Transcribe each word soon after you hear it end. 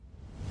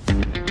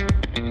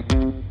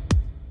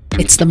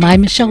It's the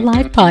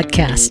MyMichelleLive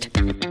podcast.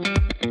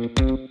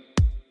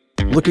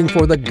 Looking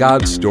for the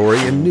God story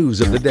and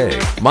news of the day.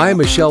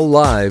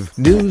 MyMichelleLive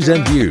News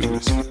and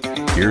Views.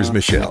 Here's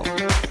Michelle.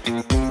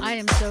 I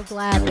am so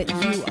glad that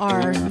you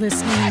are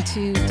listening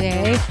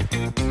today.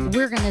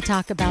 We're going to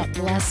talk about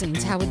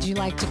blessings. How would you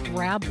like to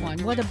grab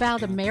one? What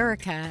about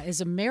America? Is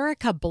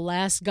America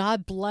blessed?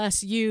 God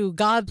bless you.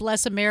 God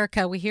bless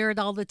America. We hear it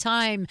all the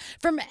time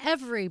from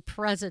every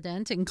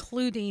president,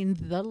 including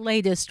the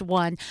latest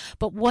one.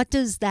 But what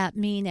does that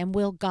mean? And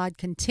will God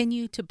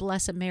continue to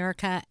bless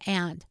America?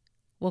 And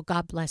will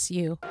God bless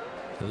you?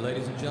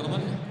 Ladies and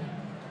gentlemen,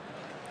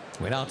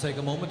 we now take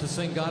a moment to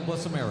sing God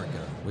Bless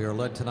America. We are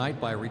led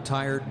tonight by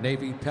retired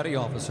Navy Petty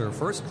Officer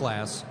First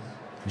Class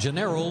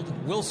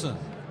Generald Wilson.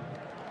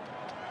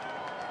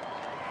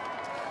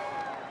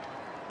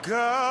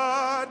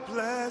 God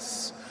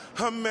bless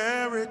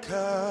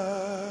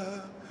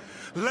America,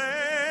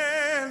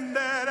 land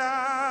that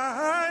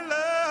I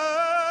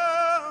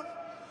love.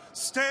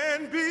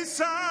 Stand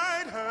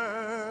beside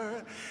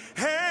her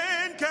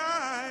and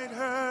guide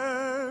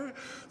her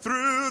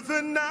through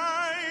the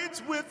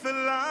night with the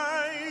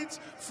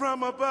lights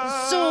from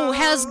above. So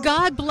has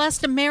God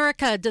blessed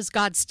America? Does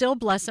God still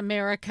bless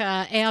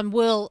America? And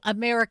will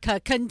America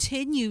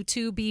continue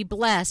to be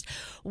blessed?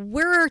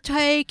 We're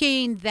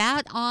taking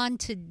that on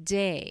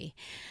today.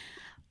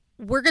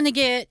 We're going to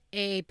get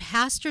a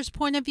pastor's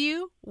point of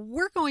view.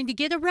 We're going to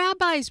get a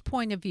rabbi's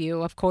point of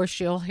view. Of course,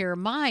 you'll hear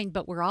mine,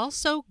 but we're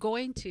also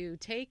going to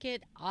take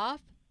it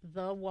off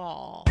the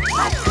wall.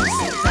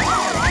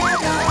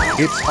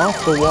 It's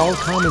Off the Wall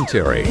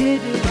commentary.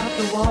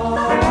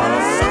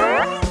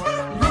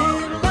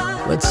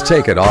 Let's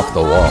take it off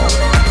the wall.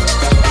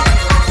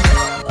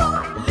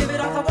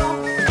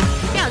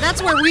 Yeah,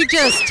 that's where we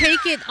just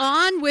take it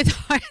on with,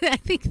 I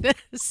think the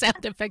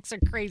sound effects are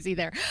crazy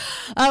there.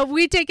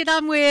 We take it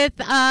on with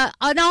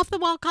an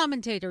off-the-wall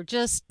commentator,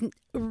 just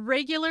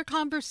regular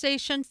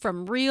conversation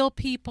from real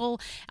people.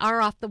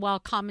 Our off-the-wall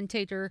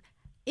commentator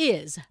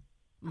is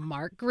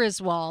Mark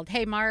Griswold.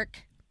 Hey, Mark.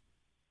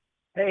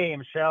 Hey,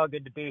 Michelle.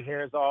 Good to be here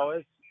as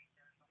always.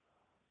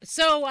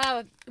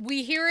 So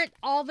we hear it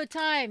all the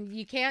time.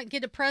 You can't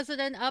get a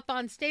president up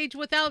on stage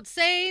without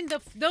saying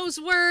those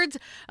words,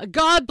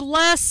 God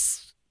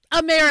bless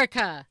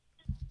America.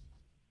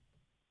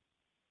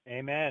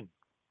 Amen.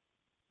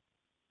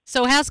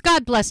 So has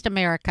God blessed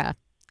America?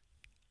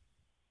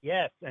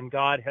 Yes, and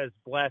God has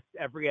blessed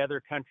every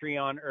other country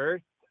on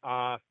earth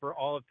for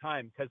all of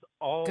time, because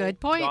all Good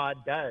point.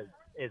 God does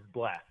is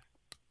bless.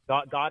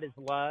 God is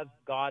love.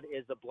 God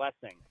is a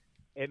blessing.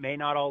 It may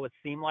not always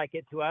seem like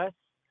it to us,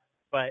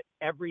 but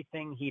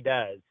everything he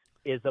does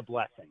is a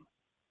blessing.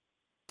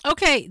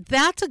 Okay,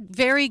 that's a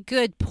very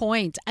good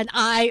point, and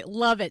I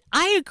love it.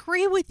 I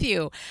agree with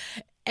you.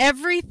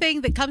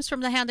 Everything that comes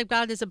from the hand of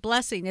God is a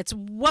blessing. It's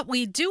what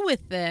we do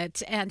with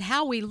it and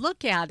how we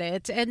look at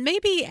it. And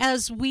maybe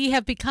as we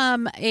have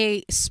become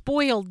a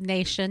spoiled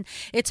nation,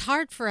 it's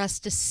hard for us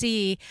to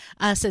see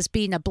us as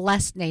being a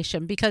blessed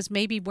nation because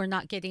maybe we're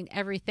not getting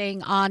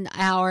everything on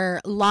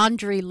our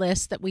laundry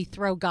list that we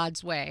throw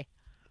God's way.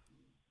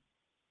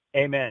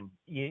 Amen.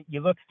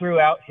 You look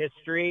throughout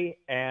history,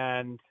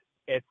 and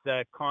it's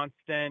a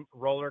constant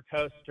roller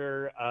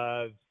coaster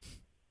of,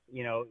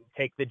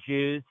 take the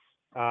Jews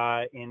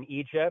in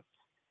Egypt.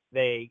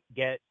 They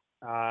get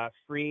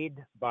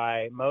freed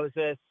by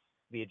Moses.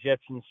 The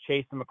Egyptians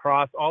chase them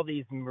across. All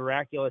these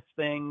miraculous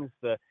things,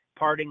 the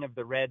parting of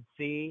the Red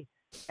Sea.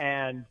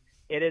 And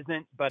it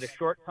isn't but a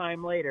short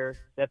time later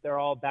that they're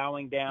all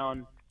bowing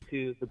down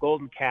to the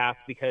golden calf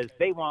because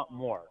they want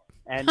more.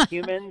 And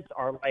humans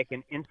are like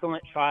an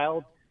insolent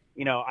child.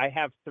 I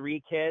have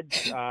 3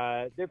 kids.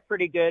 They're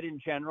pretty good in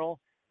general,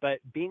 but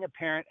being a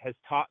parent has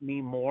taught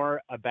me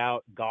more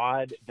about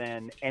God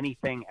than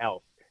anything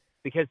else.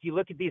 Because you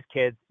look at these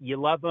kids, you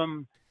love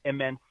them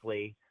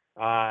immensely.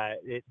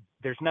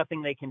 There's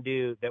nothing they can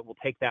do that will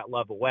take that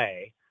love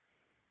away.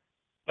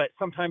 But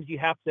sometimes you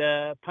have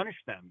to punish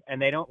them,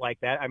 and they don't like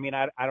that. I mean,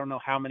 I don't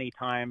know how many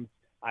times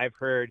I've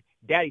heard,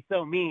 "Daddy's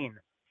so mean,"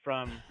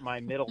 from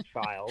my middle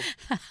child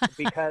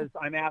because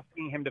I'm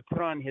asking him to put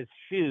on his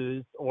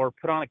shoes or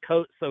put on a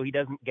coat so he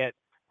doesn't get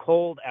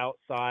cold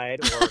outside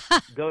or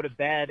go to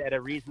bed at a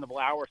reasonable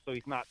hour so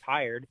he's not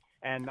tired.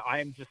 And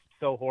I'm just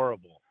so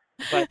horrible.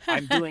 But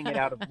I'm doing it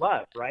out of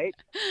love, right?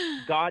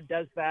 God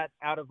does that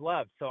out of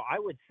love. So I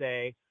would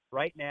say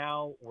right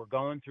now we're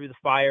going through the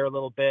fire a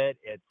little bit.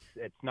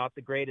 It's not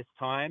the greatest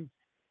time.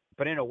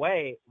 But in a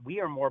way, we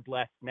are more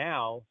blessed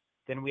now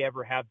than we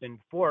ever have been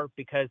before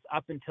because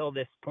up until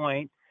this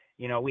point,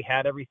 we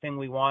had everything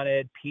we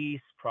wanted,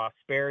 peace,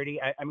 prosperity.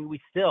 I mean,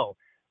 we still,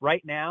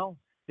 right now,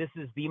 this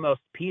is the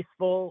most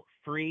peaceful,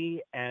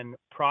 free, and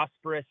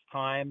prosperous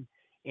time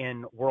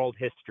in world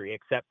history,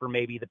 except for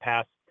maybe the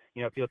past,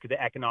 if you look at the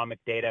economic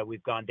data,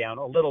 we've gone down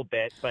a little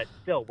bit, but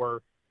still we're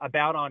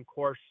about on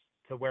course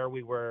to where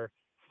we were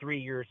 3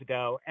 years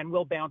ago, and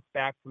we'll bounce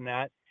back from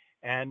that.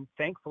 And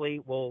thankfully,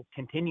 we'll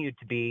continue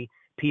to be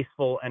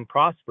peaceful and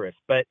prosperous.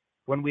 But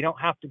when we don't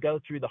have to go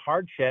through the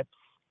hardships,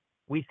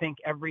 we think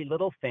every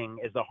little thing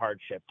is a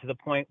hardship, to the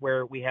point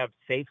where we have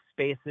safe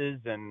spaces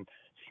and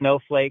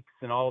snowflakes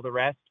and all the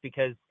rest,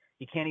 because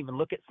you can't even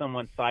look at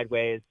someone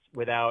sideways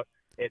without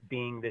it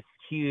being this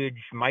huge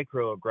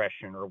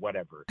microaggression or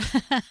whatever.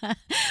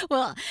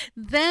 Well,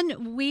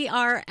 then we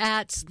are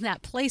at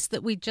that place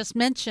that we just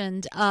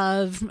mentioned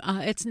of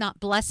it's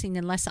not blessing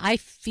unless I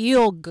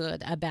feel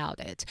good about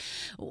it.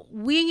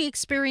 We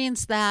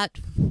experience that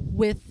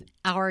with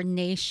our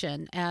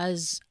nation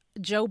as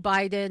Joe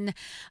Biden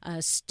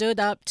stood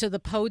up to the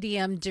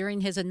podium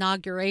during his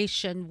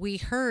inauguration. We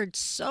heard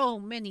so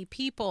many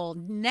people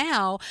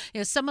now,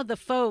 some of the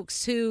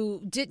folks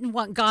who didn't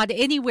want God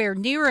anywhere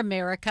near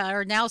America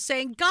are now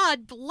saying,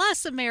 God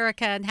bless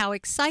America, and how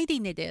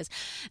exciting it is.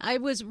 I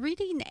was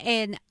reading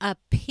an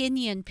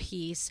opinion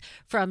piece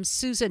from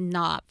Susan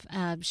Knopf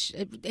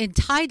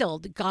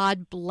entitled,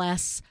 God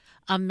Bless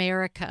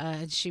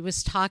America. She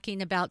was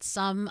talking about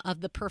some of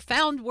the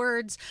profound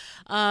words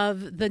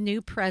of the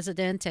new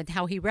president and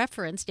how he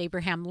referenced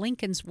Abraham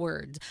Lincoln's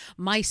words.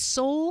 My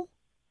soul,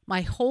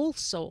 my whole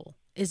soul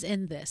is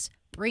in this,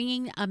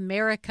 bringing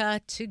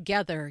America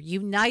together,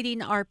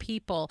 uniting our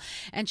people.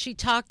 And she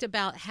talked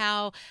about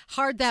how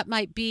hard that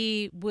might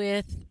be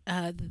with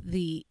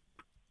the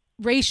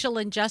racial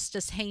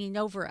injustice hanging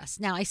over us.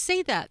 Now, I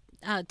say that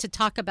to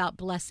talk about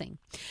blessing,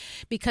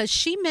 because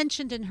she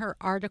mentioned in her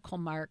article,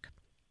 Mark,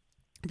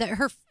 that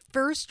her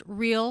first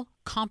real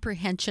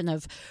comprehension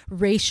of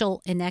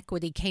racial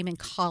inequity came in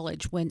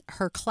college when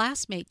her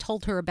classmate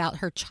told her about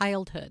her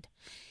childhood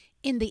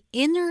in the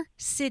inner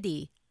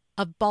city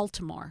of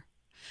Baltimore.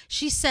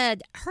 She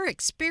said her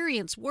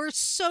experience were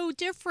so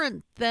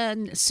different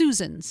than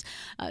Susan's.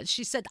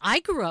 She said, I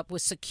grew up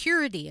with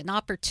security and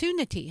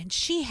opportunity, and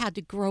she had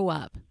to grow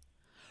up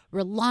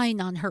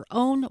relying on her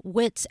own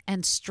wits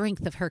and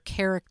strength of her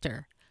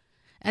character.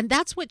 And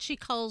that's what she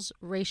calls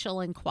racial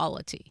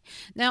inequality.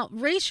 Now,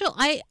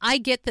 I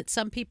get that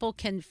some people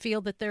can feel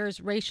that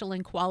there's racial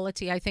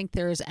inequality. I think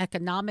there's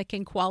economic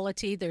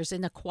inequality. There's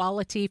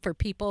inequality for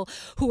people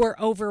who are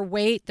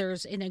overweight.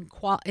 There's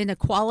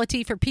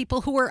inequality for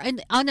people who are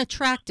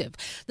unattractive.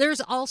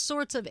 There's all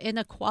sorts of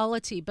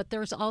inequality, but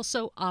there's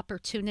also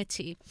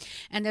opportunity.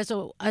 And as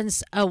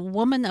a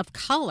woman of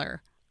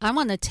color, I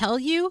want to tell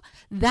you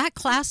that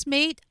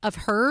classmate of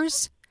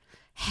hers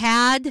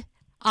had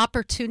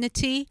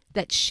opportunity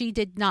that she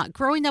did not.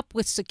 Growing up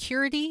with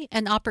security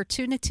and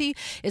opportunity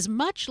is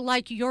much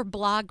like your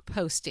blog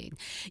posting.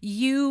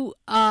 You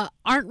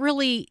aren't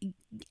really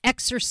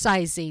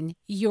exercising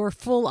your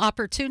full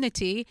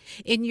opportunity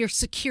in your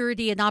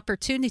security and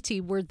opportunity,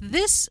 where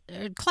this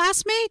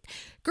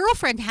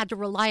girlfriend had to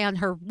rely on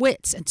her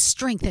wits and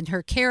strength and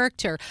her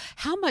character.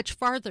 How much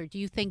farther do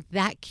you think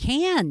that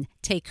can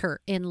take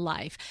her in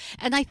life?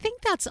 And I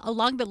think that's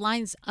along the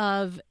lines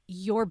of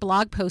your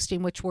blog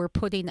posting, which we're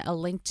putting a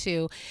link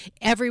to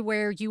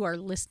everywhere you are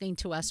listening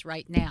to us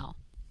right now.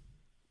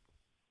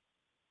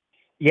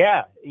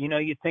 Yeah,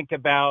 you think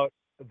about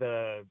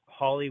the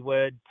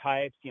Hollywood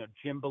types.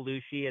 Jim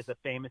Belushi is a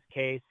famous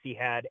case. He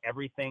had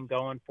everything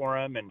going for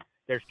him, and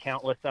there's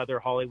countless other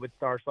Hollywood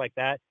stars like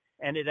that.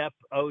 Ended up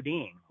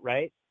ODing,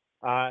 right?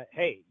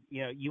 Hey,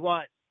 you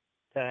want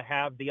to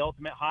have the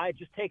ultimate high?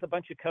 Just take a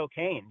bunch of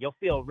cocaine. You'll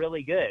feel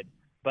really good.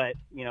 But,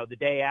 the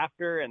day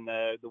after and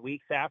the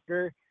weeks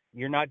after,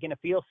 you're not going to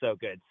feel so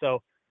good.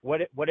 So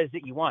what is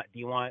it you want? Do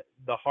you want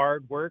the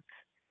hard work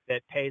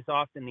that pays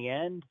off in the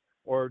end?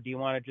 Or do you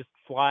want to just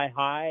fly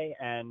high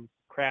and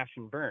crash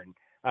and burn?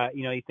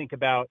 You think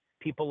about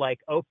people like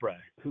Oprah,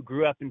 who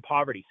grew up in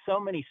poverty. So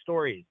many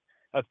stories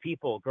of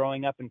people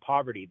growing up in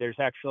poverty. There's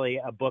actually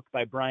a book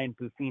by Brian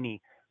Buffini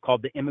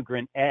called The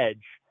Immigrant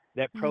Edge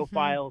that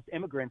profiles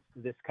immigrants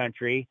to this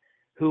country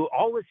who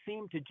always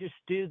seem to just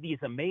do these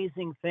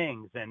amazing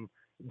things and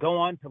go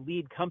on to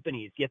lead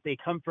companies, yet they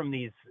come from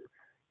these,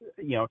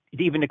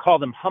 even to call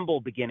them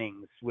humble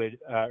beginnings would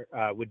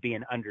be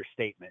an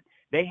understatement.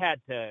 They had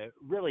to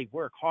really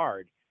work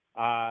hard,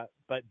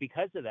 but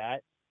because of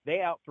that, they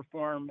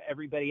outperform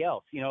everybody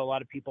else. A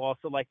lot of people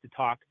also like to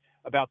talk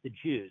about the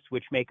Jews,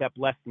 which make up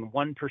less than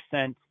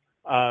 1%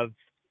 of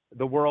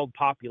the world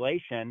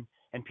population.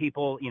 And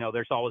people,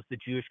 there's always the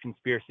Jewish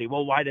conspiracy.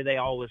 Well, why do they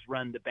always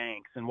run the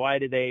banks? And why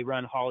do they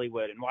run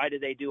Hollywood? And why do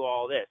they do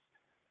all this?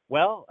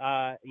 Well,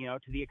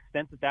 to the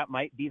extent that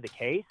might be the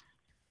case,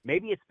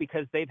 maybe it's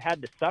because they've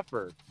had to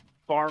suffer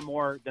far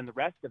more than the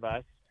rest of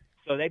us.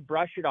 So they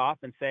brush it off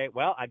and say,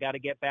 well, I got to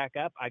get back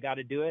up. I got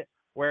to do it.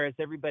 Whereas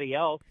everybody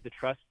else, the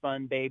trust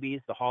fund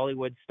babies, the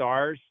Hollywood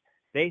stars,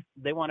 they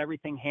want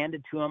everything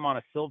handed to them on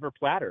a silver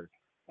platter.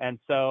 And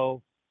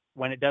so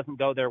when it doesn't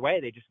go their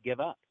way, they just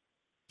give up.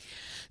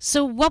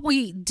 So what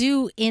we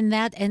do in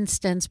that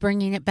instance,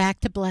 bringing it back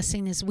to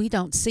blessing, is we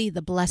don't see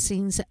the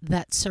blessings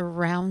that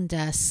surround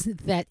us,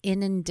 that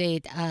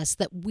inundate us,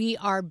 that we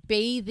are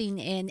bathing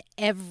in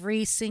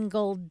every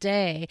single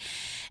day.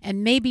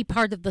 And maybe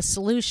part of the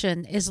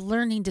solution is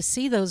learning to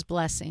see those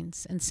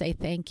blessings and say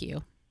thank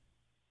you.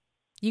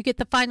 You get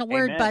the final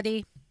word, Amen.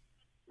 buddy.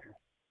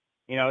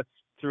 It's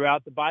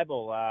throughout the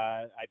Bible.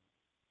 I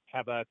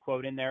have a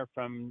quote in there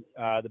from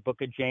the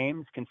book of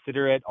James: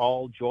 "Consider it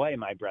all joy,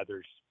 my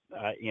brothers."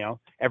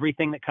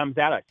 Everything that comes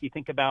at us. You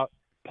think about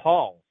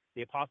Paul,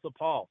 the Apostle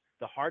Paul,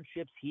 the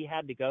hardships he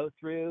had to go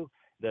through,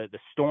 the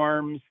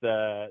storms,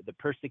 the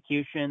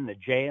persecution, the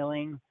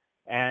jailing,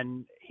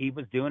 and he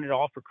was doing it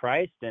all for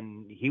Christ,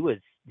 and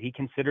he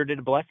considered it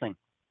a blessing.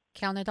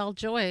 Count it all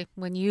joy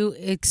when you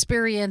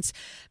experience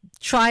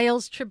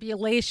trials,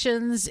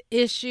 tribulations,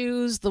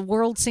 issues. The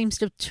world seems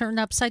to turn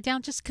upside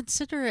down. Just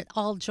consider it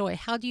all joy.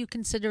 How do you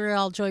consider it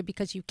all joy?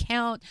 Because you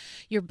count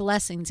your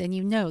blessings, and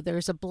you know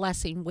there's a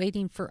blessing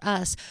waiting for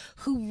us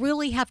who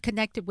really have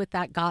connected with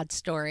that God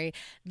story.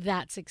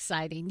 That's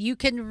exciting. You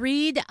can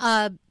read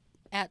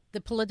at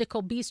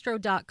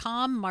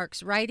thepoliticalbistro.com,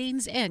 Mark's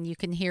writings, and you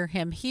can hear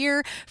him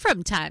here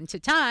from time to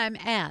time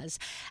as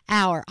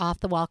our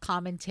off-the-wall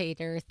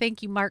commentator.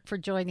 Thank you, Mark, for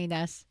joining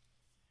us.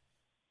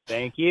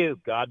 Thank you.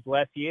 God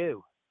bless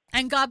you.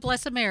 And God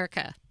bless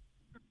America.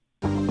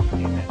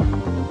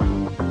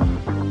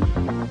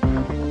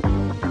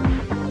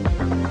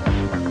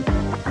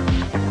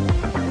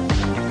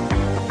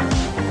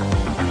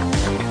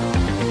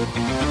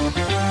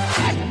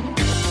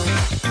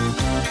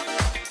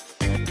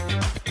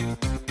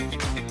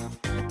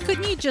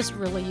 Couldn't you just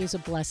really use a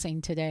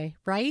blessing today,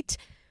 right?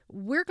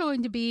 We're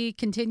going to be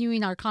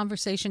continuing our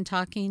conversation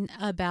talking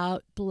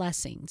about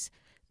blessings.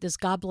 Does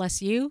God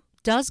bless you?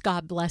 Does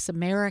God bless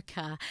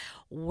America?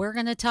 We're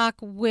going to talk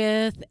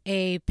with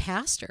a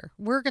pastor.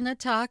 We're going to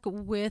talk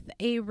with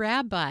a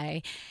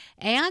rabbi.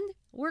 And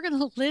we're going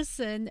to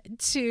listen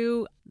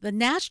to the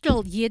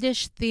National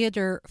Yiddish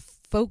Theater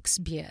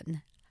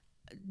Volksbühne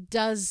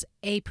does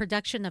a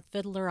production of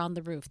Fiddler on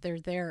the Roof. They're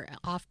there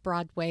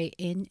off-Broadway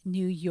in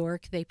New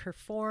York. They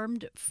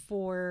performed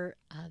for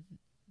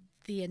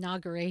the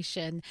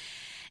inauguration.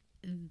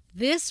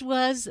 This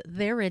was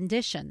their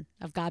rendition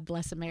of God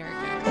Bless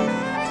America.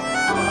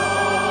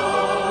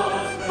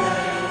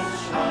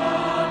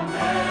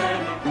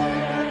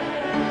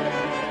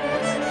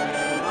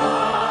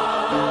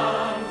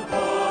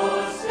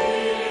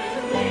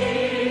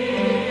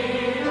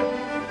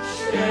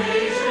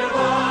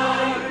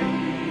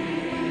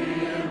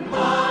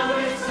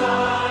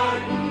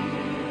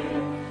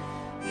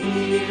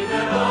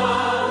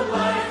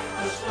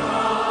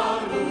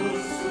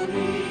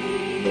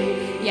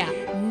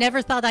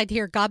 Never thought I'd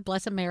hear God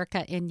Bless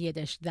America in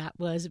Yiddish. That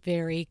was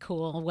very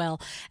cool. Well,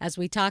 as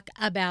we talk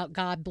about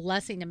God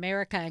blessing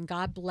America and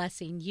God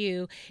blessing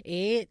you,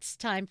 it's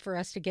time for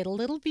us to get a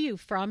little view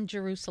from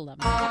Jerusalem.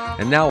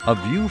 And now, a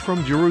view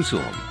from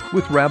Jerusalem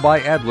with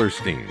Rabbi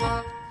Adlerstein.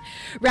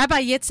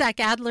 Rabbi Yitzhak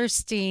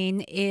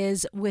Adlerstein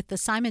is with the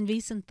Simon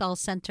Wiesenthal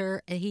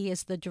Center. He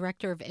is the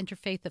director of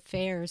Interfaith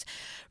Affairs.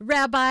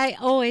 Rabbi,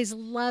 always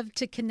love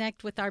to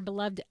connect with our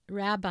beloved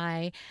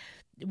rabbi.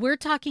 We're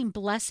talking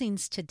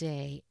blessings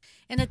today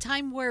in a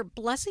time where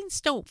blessings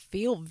don't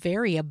feel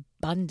very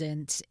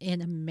abundant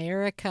in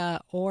America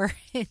or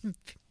in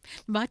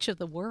much of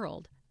the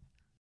world.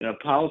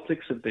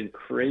 Politics have been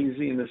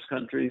crazy in this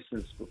country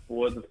since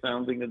before the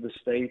founding of the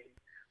state,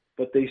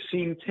 but they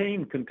seem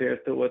tame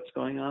compared to what's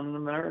going on in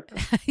America.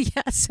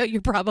 Yeah, so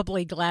you're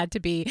probably glad to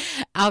be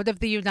out of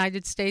the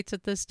United States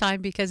at this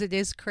time because it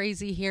is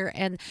crazy here.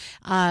 And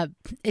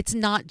it's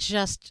not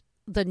just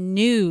the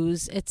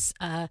news. It's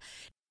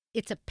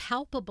a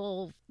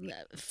palpable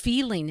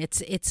feeling.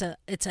 It's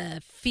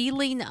a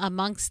feeling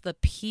amongst the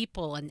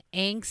people, an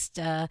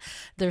angst.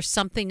 There's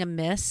something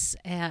amiss,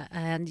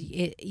 and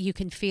you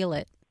can feel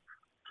it.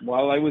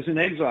 While I was in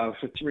exile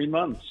for 3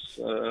 months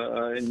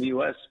in the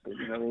U.S., but,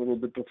 a little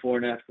bit before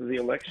and after the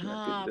election,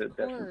 I could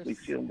definitely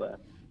feel that.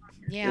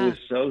 Yeah. It was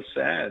so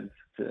sad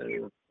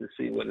to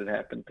see what had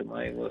happened to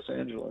my Los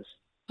Angeles.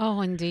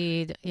 Oh,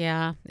 indeed.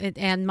 Yeah.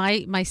 And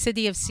my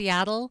city of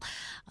Seattle,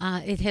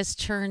 it has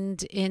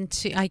turned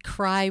into, I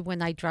cry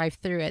when I drive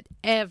through it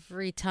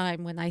every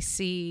time when I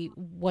see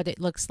what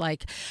it looks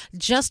like.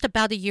 Just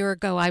about a year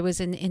ago, I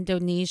was in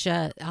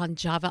Indonesia on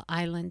Java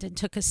Island and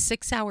took a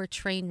 6-hour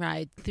train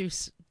ride through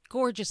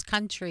gorgeous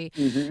country,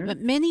 but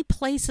many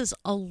places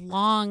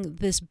along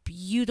this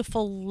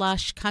beautiful,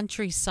 lush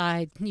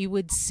countryside, you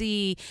would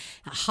see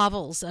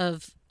hovels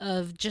of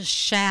just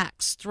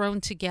shacks thrown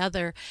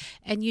together.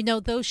 And,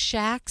 those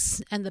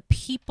shacks and the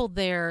people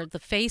there, the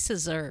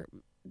faces are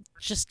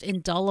just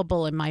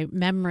indelible in my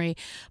memory.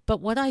 But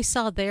what I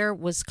saw there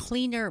was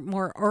cleaner,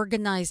 more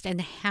organized,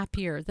 and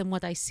happier than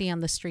what I see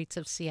on the streets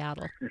of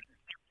Seattle.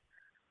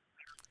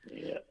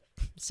 Yeah.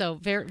 So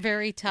very,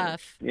 very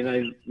tough.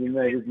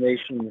 United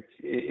Nations,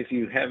 if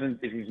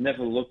you've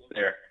never looked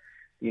there,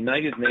 the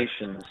United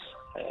Nations,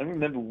 I don't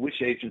remember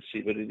which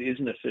agency, but it is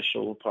an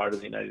official part of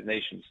the United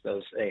Nations,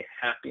 does a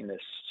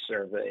happiness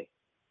survey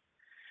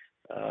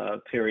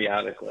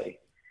periodically.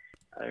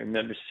 I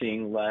remember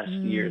seeing last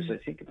year's, I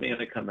think it may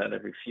only come out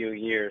every few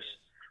years,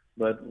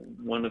 but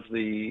one of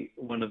the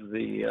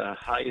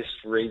highest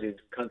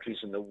rated countries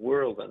in the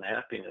world on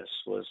happiness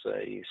was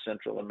a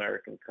Central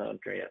American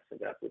country. I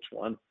forgot which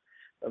one.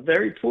 A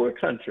very poor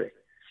country.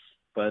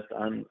 But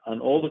on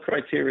all the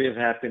criteria of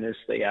happiness,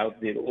 they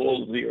outdid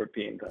all of the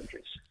European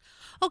countries.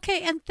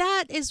 Okay, and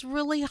that is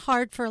really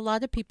hard for a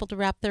lot of people to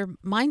wrap their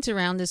minds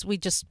around as we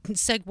just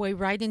segue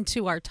right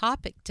into our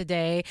topic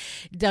today.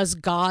 Does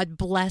God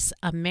bless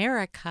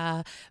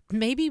America?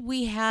 Maybe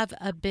we have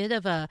a bit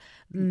of a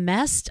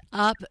messed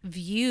up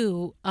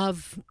view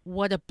of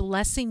what a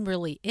blessing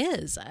really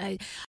is.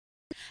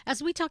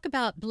 As we talk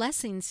about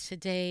blessings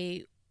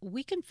today,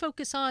 we can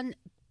focus on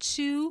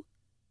 2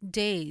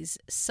 days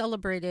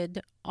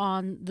celebrated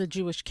on the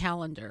Jewish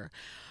calendar.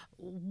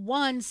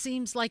 One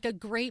seems like a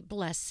great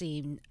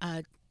blessing.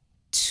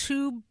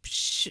 Tu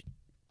B'Shvat?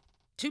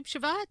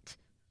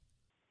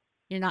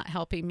 You're not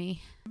helping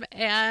me.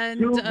 And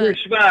Tu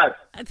B'Shvat.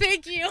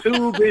 Thank you.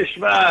 Tu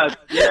B'Shvat.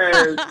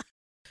 Yes.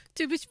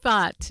 Tu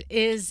B'Shvat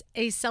is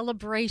a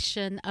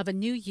celebration of a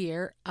new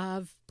year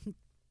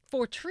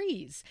for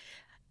trees.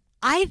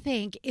 I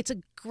think it's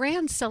a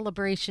grand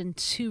celebration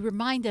to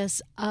remind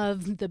us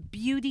of the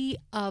beauty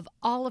of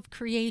all of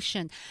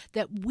creation,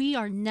 that we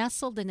are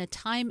nestled in a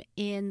time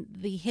in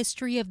the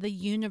history of the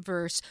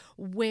universe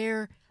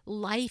where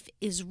life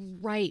is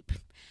ripe,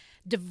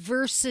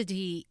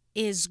 diversity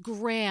is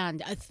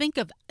grand. Think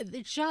of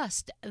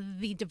just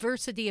the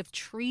diversity of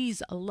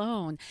trees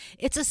alone.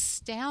 It's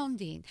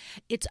astounding.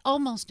 It's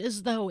almost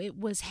as though it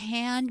was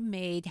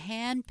handmade,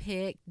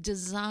 handpicked,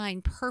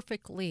 designed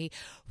perfectly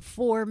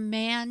for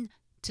man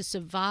to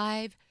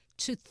survive,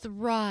 to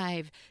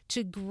thrive,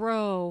 to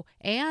grow,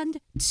 and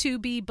to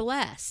be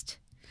blessed.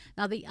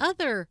 Now, the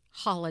other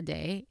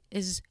holiday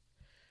is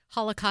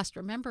Holocaust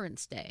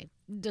Remembrance Day.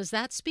 Does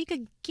that speak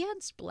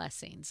against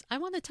blessings? I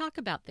want to talk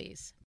about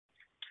these.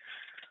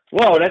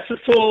 Whoa, that's a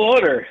tall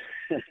order.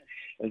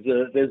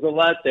 There's a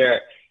lot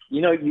there.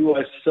 You know, you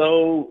are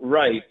so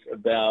right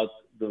about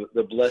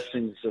the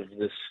blessings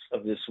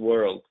of this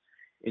world.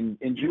 In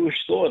Jewish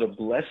thought, a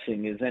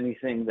blessing is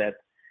anything that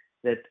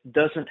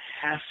doesn't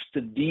have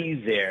to be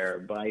there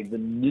by the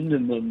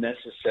minimum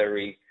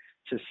necessary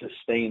to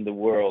sustain the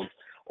world.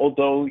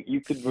 Although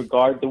you could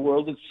regard the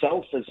world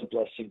itself as a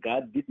blessing.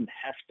 God didn't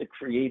have to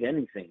create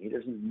anything. He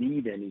doesn't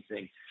need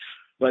anything.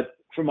 But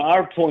from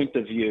our point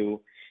of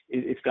view,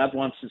 if God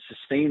wants to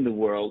sustain the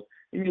world,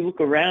 and you look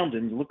around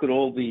and look at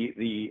all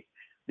the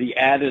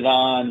added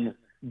on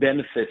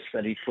benefits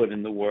that he put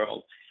in the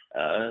world.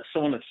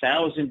 Someone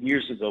 1,000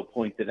 years ago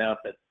pointed out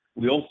that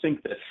we all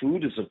think that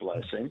food is a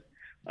blessing.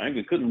 Right?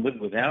 We couldn't live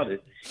without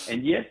it.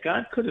 And yet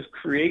God could have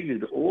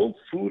created all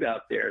food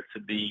out there to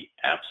be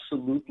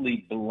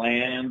absolutely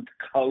bland,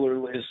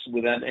 colorless,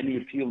 without any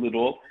appeal at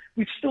all.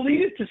 We'd still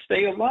eat it to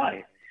stay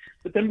alive.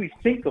 But then we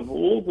think of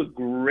all the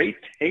great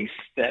tastes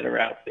that are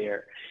out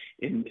there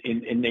in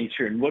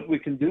nature and what we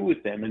can do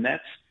with them. And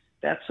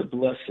that's a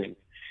blessing.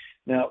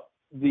 Now,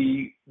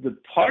 the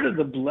part of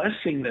the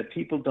blessing that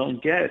people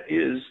don't get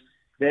is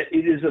that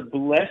it is a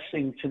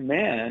blessing to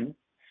man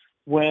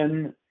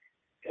when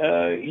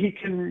he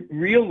can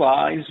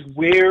realize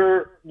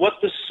what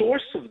the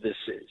source of this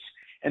is.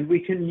 And we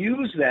can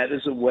use that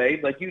as a way,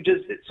 like you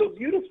just did so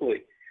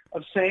beautifully,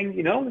 of saying,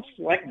 you know, it's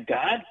like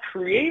God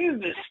created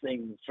this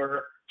thing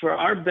for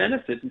our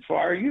benefit and for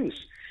our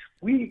use.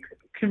 We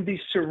can be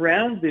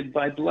surrounded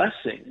by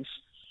blessings,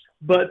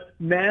 but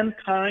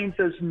mankind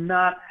does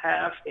not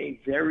have a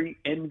very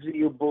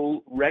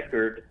enviable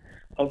record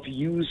of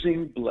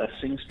using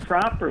blessings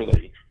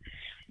properly.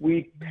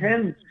 We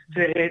tend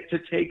to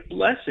take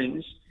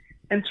blessings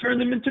and turn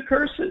them into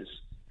curses.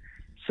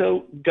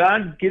 So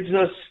God gives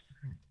us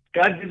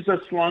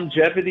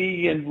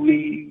longevity, and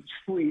we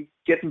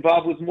get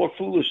involved with more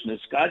foolishness.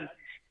 God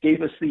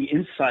gave us the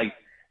insight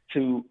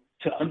to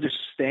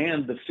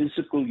understand the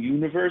physical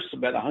universe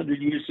about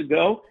 100 years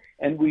ago,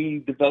 and we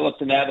developed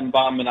an atom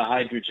bomb and a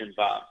hydrogen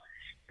bomb.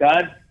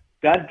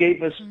 God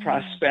gave us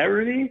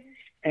prosperity,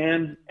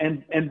 and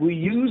we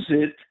use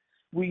it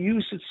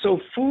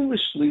so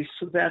foolishly,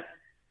 so that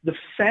the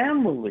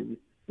family,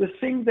 the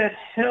thing that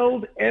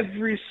held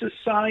every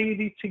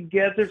society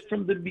together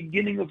from the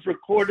beginning of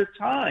recorded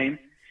time,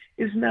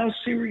 is now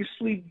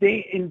seriously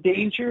in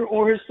danger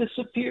or has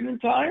disappeared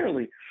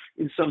entirely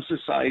in some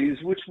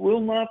societies, which will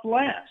not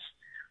last.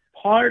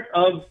 Part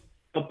of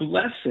a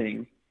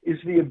blessing is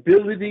the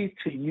ability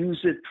to use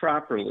it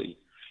properly.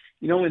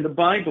 You know, in the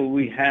Bible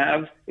we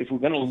have, if we're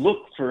going to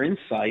look for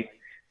insight,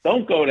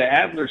 don't go to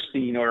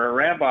Adlerstein or a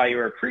rabbi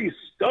or a priest.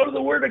 Go to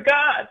the Word of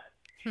God.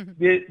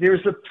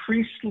 There's a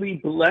priestly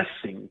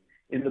blessing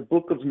in the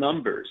book of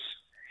Numbers,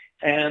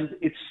 and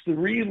it's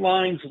 3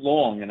 lines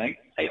long. And I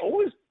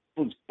always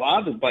was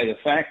bothered by the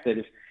fact that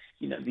if,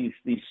 you know,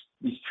 these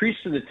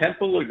priests in the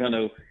temple are going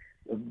to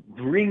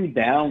bring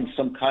down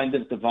some kind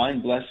of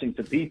divine blessing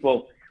to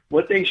people,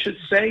 what they should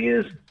say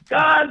is,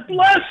 God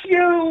bless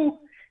you!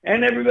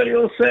 And everybody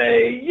will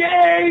say,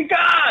 yay,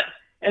 God!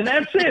 And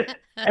that's it.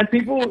 And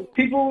people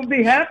will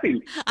be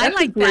happy. That's I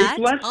like a great that.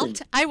 blessing.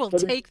 I will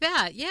take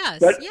that.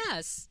 Yes,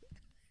 yes.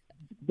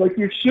 But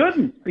you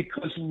shouldn't,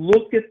 because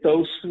look at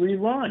those 3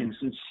 lines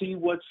and see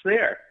what's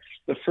there.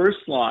 The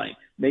first line,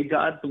 may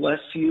God bless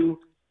you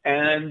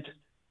and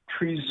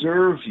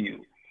preserve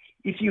you.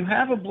 If you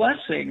have a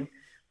blessing,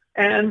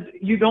 and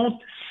you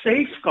don't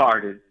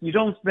safeguard it, you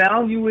don't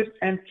value it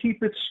and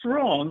keep it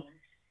strong,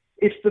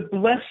 if the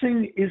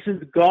blessing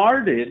isn't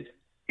guarded,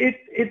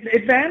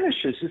 it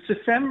vanishes. It's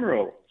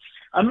ephemeral.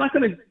 I'm not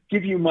going to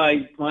give you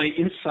my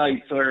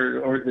insights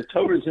or the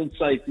Torah's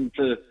insight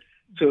into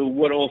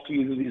what all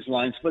three of these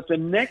lines, but the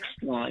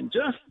next line,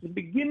 just the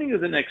beginning of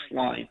the next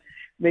line,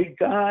 may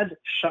God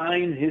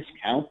shine his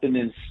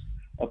countenance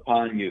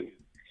upon you.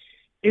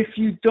 If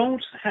you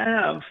don't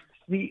have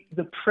the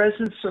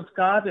presence of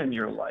God in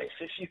your life,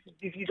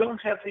 if you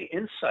don't have the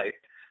insight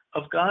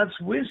of God's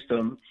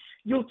wisdom,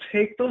 you'll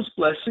take those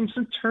blessings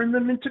and turn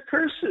them into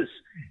curses,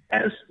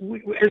 as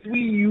we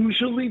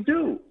usually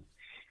do.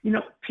 You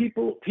know,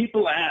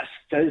 people ask,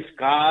 does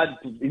God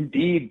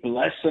indeed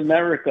bless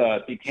America?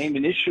 It became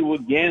an issue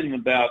again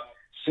about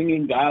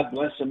singing God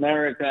Bless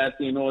America at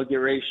the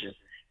inauguration.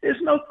 There's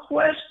no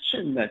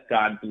question that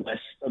God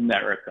blessed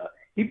America.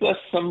 He blessed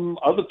some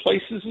other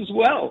places as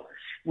well.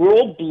 We're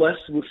all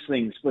blessed with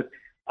things, but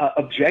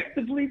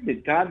objectively,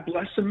 did God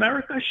bless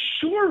America?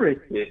 Sure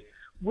it did.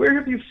 Where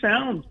have you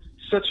found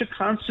such a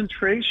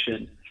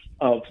concentration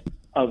of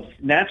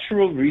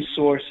natural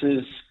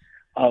resources,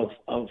 of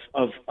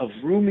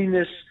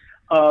roominess,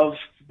 of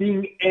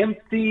being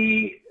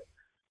empty,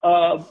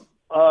 not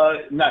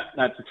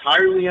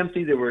entirely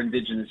empty? There were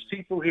indigenous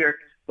people here,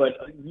 but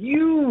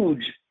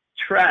huge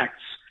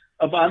tracts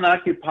of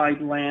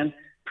unoccupied land,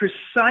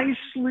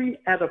 precisely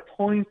at a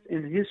point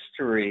in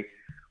history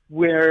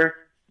where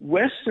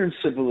Western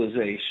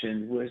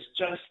civilization was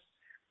just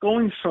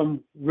going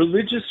from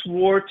religious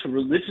war to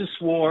religious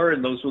war,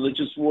 and those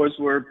religious wars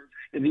were,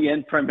 in the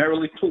end,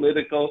 primarily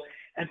political,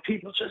 and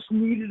people just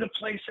needed a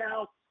place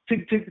out to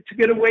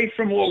get away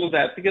from all of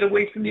that, to get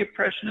away from the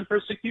oppression and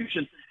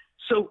persecution.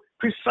 So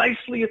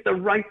precisely at the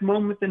right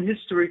moment in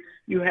history,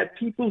 you had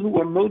people who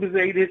were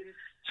motivated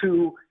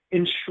to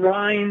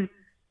enshrine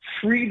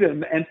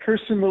freedom and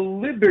personal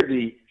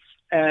liberty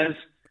as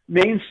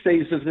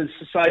mainstays of the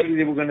society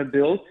they were going to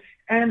build,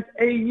 and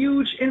a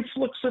huge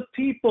influx of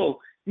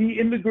people. The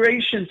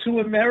immigration to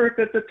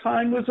America at the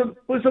time was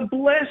a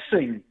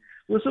blessing.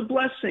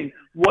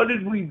 What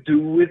did we do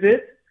with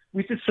it?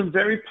 We did some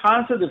very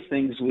positive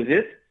things with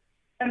it,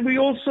 and we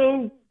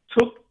also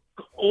took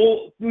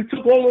all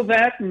of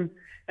that and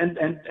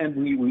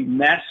we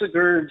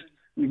massacred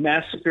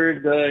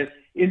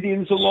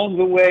Indians along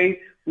the way.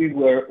 We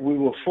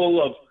were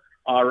full of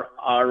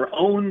our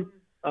own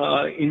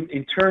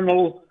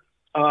internal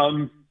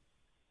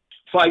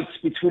fights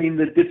between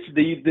the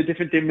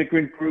different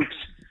immigrant groups.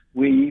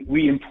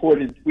 We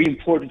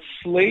imported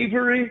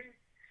slavery.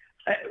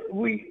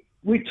 We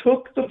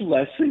took the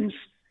blessings,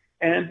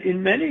 and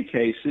in many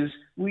cases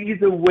we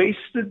either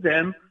wasted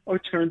them or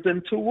turned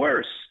them to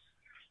worse.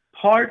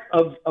 Part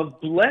of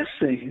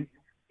blessing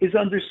is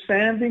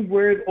understanding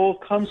where it all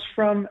comes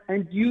from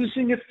and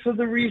using it for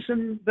the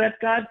reason that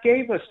God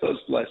gave us those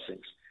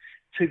blessings,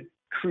 to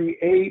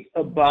create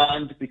a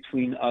bond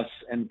between us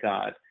and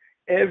God.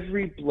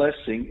 Every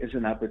blessing is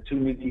an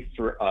opportunity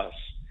for us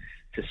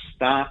to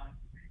stop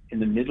in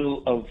the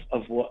middle of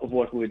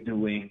what we're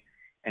doing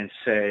and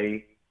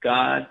say,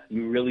 God,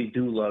 you really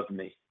do love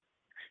me.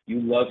 You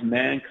love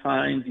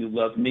mankind. You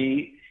love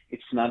me.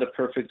 It's not a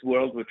perfect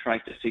world. We're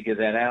trying to figure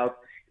that out.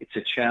 It's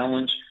a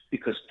challenge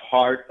because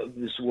part of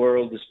this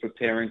world is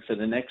preparing for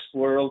the next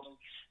world,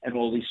 and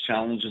all these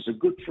challenges are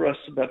good for us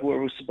about where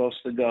we're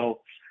supposed to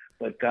go.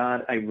 But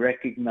God, I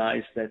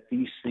recognize that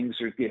these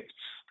things are gifts.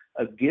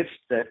 A gift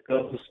that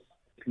goes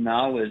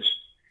acknowledged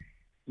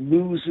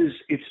loses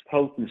its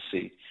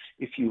potency.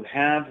 If you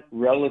have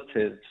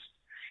relatives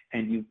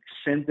and you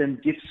send them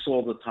gifts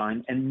all the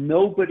time and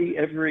nobody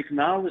ever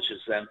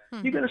acknowledges them,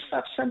 you're going to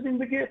stop sending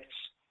the gifts.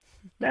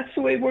 That's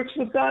the way it works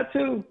with God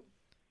too.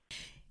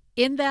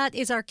 In that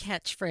is our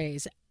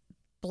catchphrase.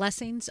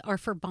 Blessings are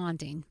for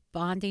bonding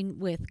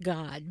with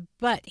God.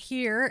 But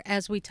here,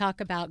 as we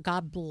talk about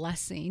God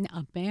blessing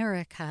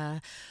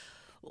America,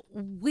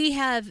 we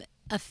have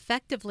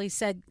effectively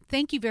said,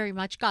 thank you very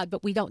much, God,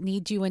 but we don't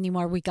need you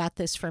anymore. We got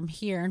this from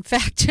here. In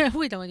fact,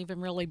 we don't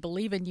even really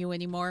believe in you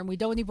anymore, and we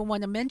don't even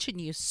want to mention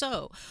you.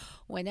 So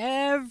when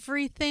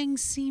everything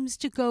seems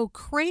to go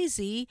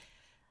crazy,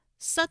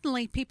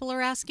 suddenly people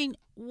are asking,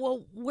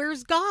 well,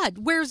 where's God?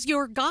 Where's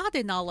your God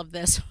in all of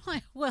this?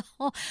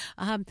 Well,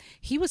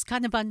 he was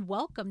kind of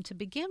unwelcome to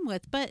begin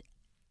with, but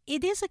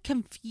it is a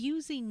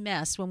confusing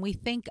mess when we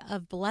think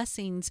of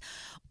blessings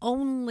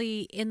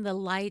only in the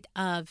light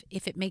of,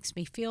 if it makes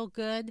me feel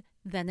good,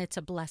 then it's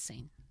a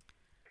blessing.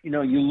 You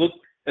know, you look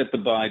at the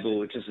Bible,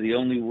 which is the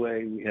only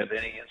way we have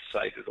any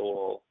insight at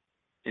all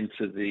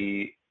into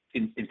the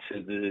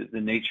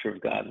nature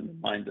of God and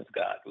the mind of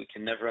God. We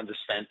can never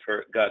understand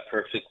God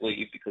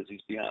perfectly because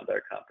he's beyond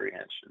our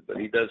comprehension, but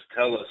he does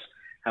tell us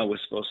how we're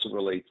supposed to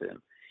relate to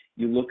him.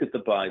 You look at the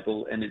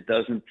Bible and it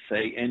doesn't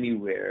say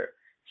anywhere,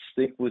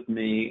 stick with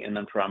me and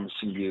I'm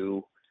promising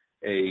you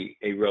a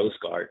rose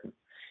garden.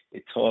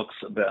 It talks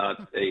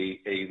about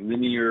a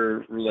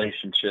linear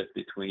relationship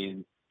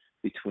between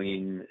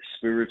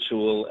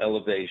spiritual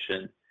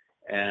elevation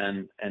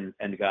and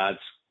God's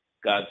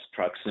God's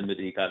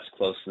proximity, God's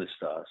closeness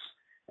to us.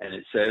 And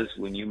it says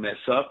when you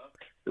mess up,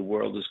 the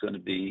world is going to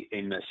be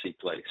a messy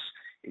place.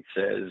 It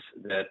says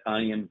that I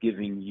am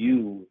giving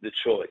you the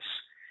choice.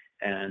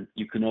 And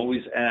you can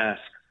always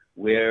ask,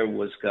 where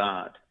was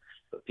God?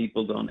 But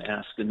people don't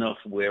ask enough,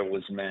 where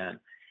was man?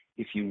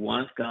 If you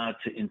want God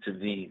to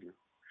intervene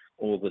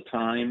all the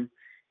time,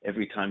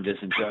 every time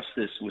there's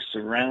injustice, we're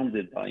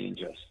surrounded by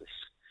injustice.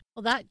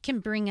 Well, that can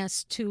bring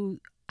us to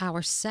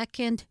our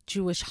second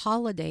Jewish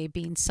holiday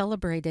being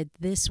celebrated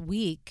this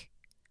week,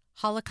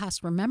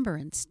 Holocaust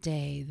Remembrance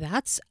Day.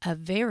 That's a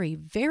very,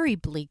 very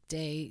bleak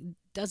day.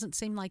 Doesn't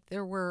seem like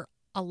there were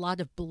a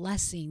lot of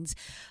blessings.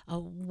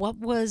 What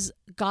was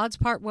God's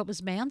part? What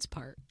was man's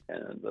part?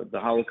 The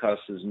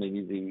Holocaust is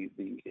maybe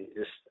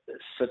is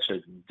such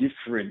a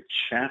different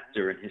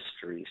chapter in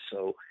history,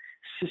 so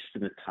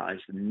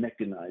systematized and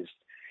mechanized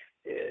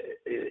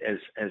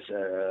as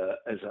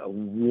a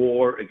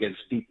war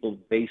against people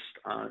based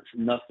on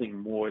nothing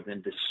more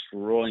than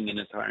destroying an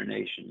entire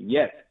nation.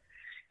 Yet,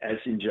 as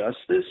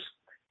injustice,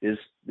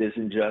 there's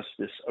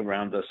injustice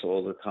around us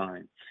all the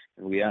time.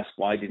 And we ask,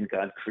 why didn't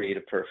God create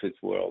a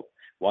perfect world?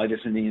 Why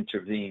doesn't he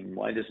intervene?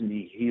 Why doesn't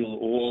he heal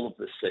all of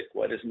the sick?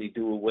 Why doesn't he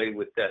do away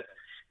with death?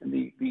 And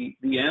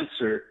the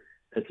answer,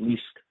 at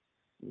least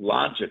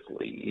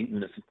logically,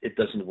 even if it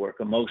doesn't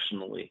work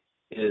emotionally,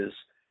 is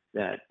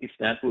that if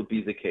that would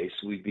be the case,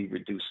 we'd be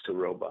reduced to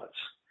robots.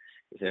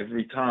 If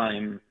every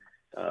time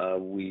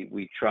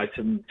we try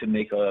to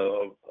make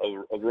a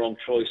wrong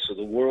choice or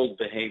the world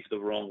behaved the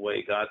wrong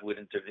way, God would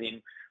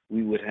intervene,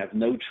 we would have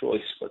no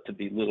choice but to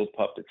be little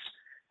puppets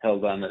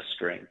held on a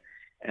string.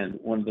 And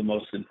one of the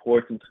most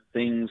important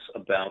things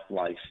about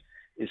life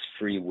is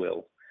free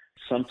will.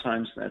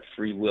 Sometimes that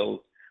free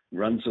will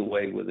runs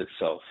away with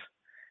itself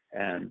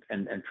and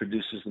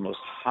produces the most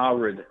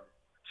horrid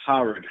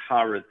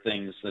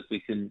things that we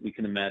can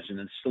imagine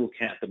and still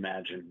can't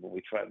imagine when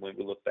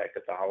we look back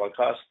at the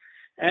Holocaust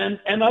and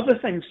other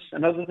things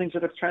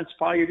that have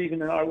transpired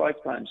even in our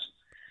lifetimes.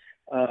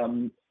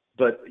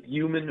 But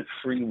human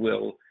free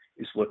will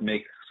is what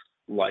makes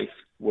life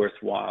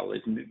worthwhile.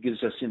 It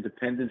gives us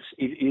independence.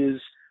 It is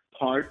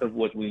part of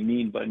what we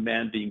mean by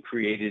man being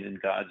created in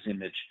God's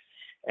image.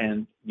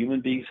 And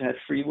human beings have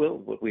free will.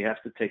 What we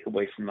have to take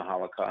away from the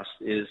Holocaust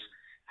is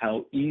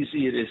how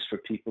easy it is for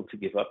people to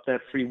give up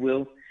that free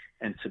will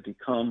and to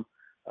become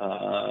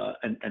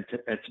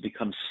to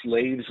become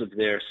slaves of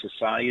their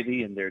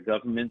society and their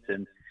government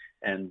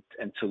and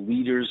to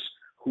leaders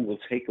who will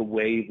take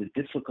away the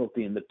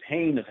difficulty and the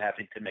pain of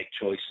having to make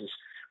choices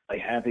by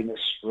having a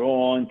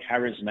strong,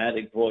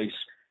 charismatic voice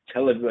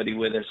tell everybody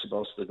where they're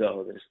supposed to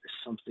go. There's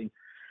something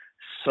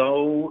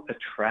so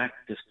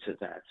attractive to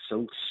that,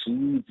 so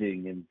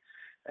soothing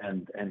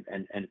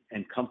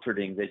and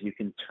comforting that you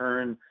can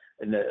turn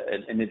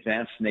an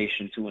advanced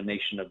nation to a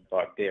nation of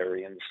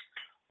barbarians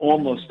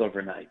almost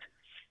overnight.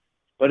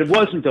 But it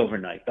wasn't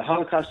overnight. The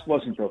Holocaust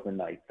wasn't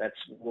overnight. That's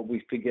what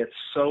we forget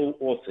so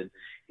often.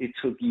 It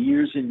took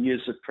years and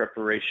years of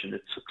preparation.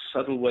 It took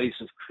subtle ways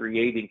of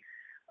creating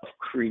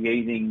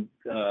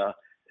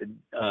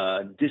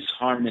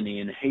disharmony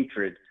and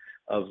hatred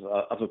of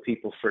a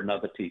people for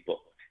another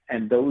people.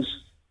 And those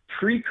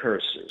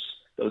precursors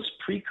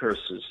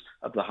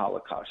of the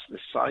Holocaust, the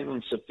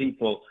silence of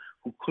people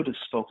who could have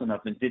spoken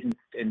up and didn't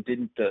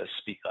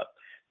speak up,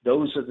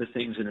 those are the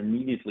things that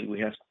immediately we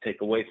have to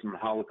take away from the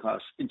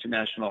Holocaust,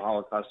 International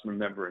Holocaust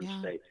Remembrance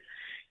Day.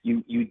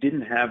 You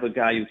didn't have a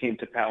guy who came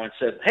to power and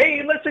said,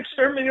 "Hey, let's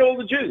exterminate all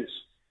the Jews."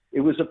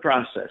 It was a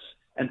process,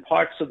 and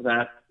parts of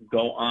that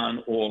go on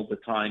all the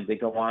time. They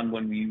go on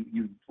when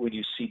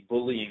you see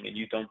bullying and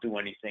you don't do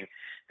anything.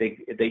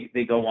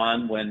 They go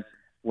on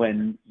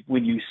when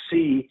you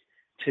see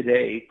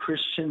today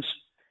Christians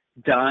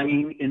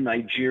dying in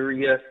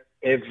Nigeria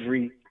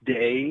every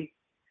day,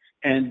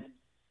 and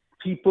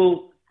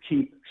people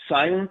keep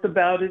silent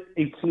about it,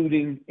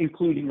 including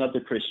other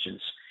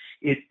Christians.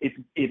 It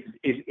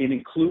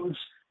includes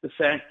the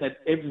fact that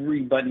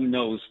everybody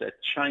knows that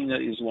China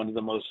is one of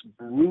the most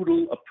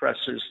brutal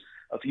oppressors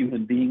of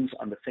human beings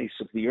on the face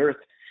of the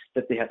earth,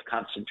 that they have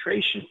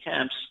concentration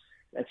camps.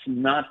 That's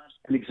not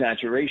an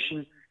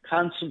exaggeration.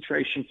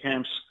 Concentration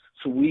camps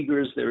for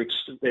Uyghurs,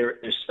 they're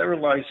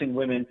sterilizing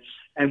women.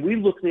 And we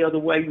look the other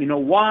way. You know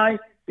why?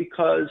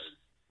 Because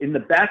in the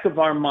back of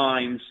our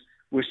minds,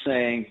 we're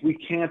saying we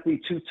can't be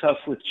too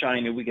tough with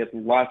China. We get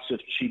lots of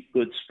cheap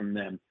goods from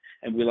them,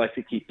 and we like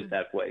to keep it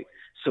that way.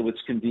 So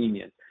it's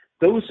convenient.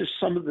 Those are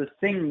some of the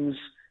things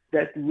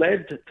that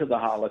led to the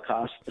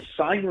Holocaust, the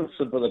silence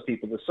of other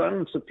people, the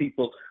silence of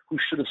people who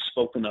should have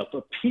spoken up,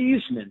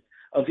 appeasement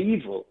of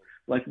evil,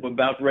 like we're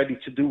about ready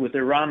to do with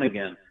Iran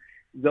again.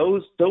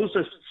 Those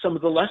are some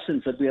of the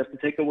lessons that we have to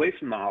take away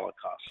from the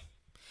Holocaust.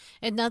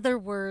 In other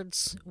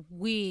words,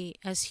 we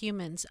as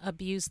humans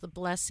abuse the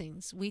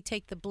blessings. We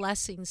take the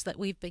blessings that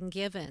we've been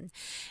given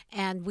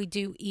and we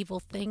do evil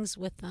things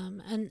with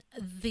them. And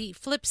the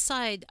flip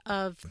side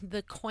of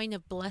the coin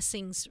of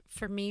blessings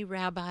for me,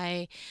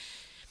 Rabbi,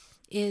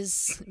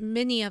 is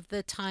many of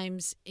the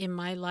times in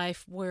my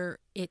life where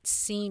it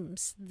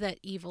seems that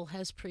evil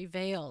has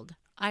prevailed.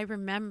 I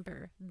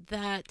remember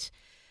that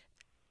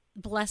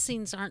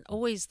blessings aren't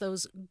always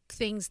those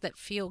things that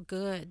feel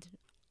good.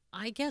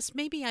 I guess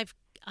maybe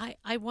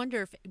I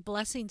wonder if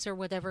blessings are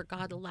whatever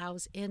God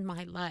allows in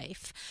my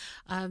life,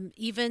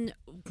 even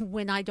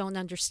when I don't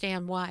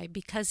understand why,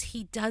 because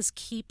He does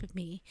keep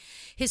me.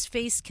 His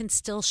face can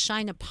still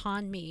shine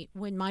upon me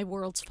when my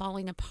world's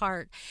falling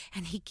apart,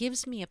 and He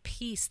gives me a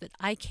peace that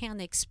I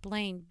can't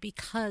explain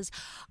because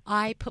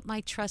I put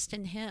my trust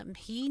in Him.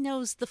 He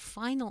knows the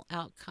final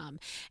outcome,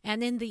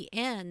 and in the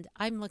end,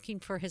 I'm looking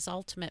for His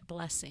ultimate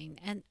blessing.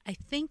 And I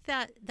think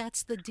that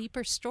that's the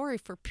deeper story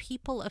for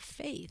people of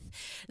faith,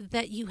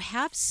 that you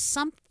have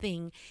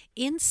something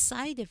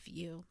inside of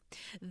you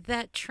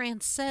that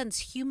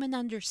transcends human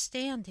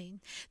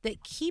understanding,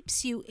 that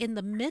keeps you in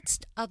the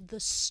midst of the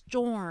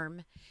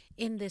storm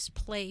in this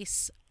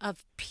place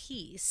of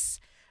peace.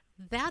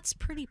 That's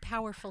pretty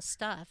powerful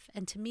stuff.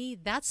 And to me,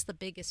 that's the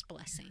biggest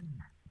blessing.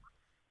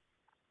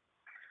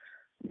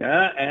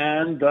 Yeah,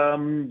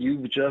 and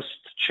you've just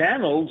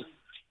channeled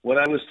what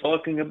I was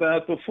talking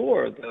about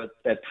before,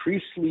 that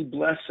priestly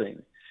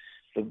blessing,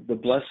 the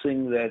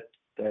blessing that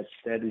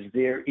is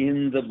there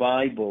in the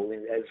Bible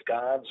as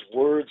God's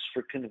words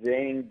for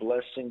conveying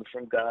blessing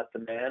from God to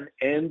man,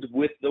 end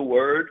with the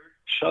word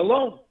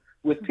shalom,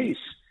 with peace.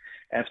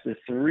 After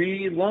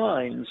 3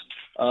 lines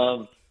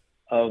of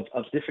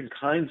different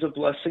kinds of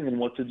blessing and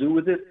what to do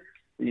with it,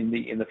 in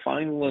the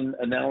final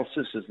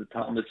analysis, as the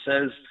Talmud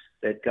says,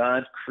 that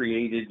God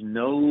created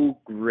no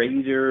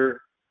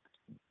greater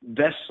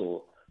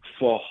vessel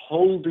for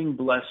holding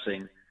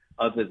blessing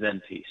other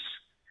than peace.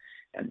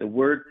 And the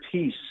word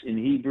peace in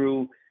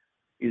Hebrew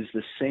is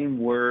the same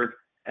word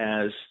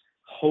as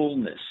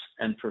wholeness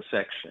and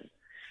perfection.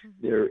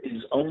 There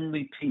is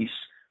only peace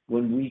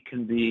when we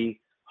can be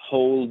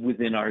whole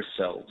within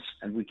ourselves.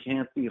 And we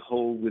can't be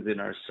whole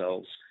within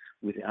ourselves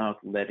without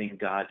letting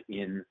God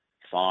in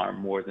far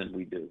more than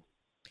we do.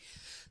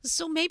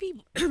 So maybe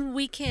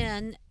we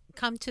can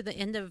come to the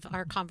end of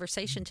our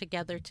conversation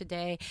together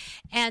today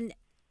and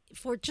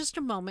for just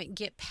a moment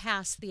get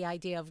past the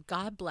idea of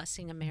God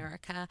blessing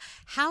America.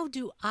 How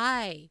do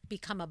I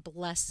become a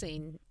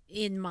blessing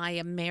in my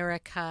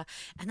America?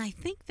 And I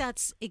think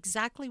that's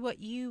exactly what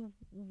you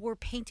were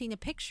painting a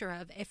picture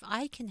of. If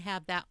I can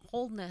have that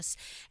wholeness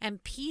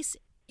and peace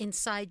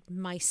inside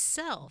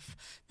myself,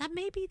 that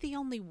may be the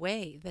only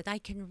way that I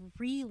can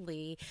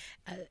really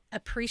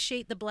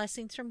appreciate the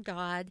blessings from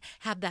God,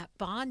 have that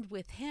bond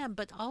with Him,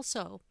 but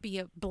also be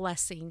a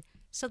blessing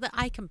so that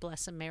I can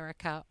bless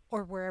America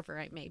or wherever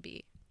I may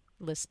be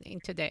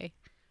listening today.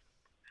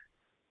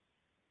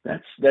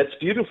 That's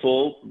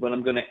beautiful, but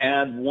I'm going to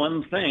add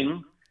one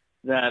thing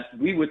that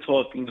we were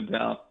talking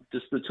about,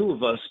 just the two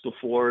of us,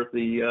 before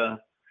the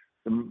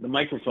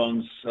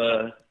microphones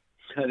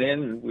cut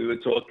in. We were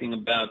talking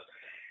about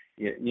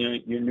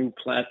your new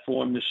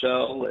platform,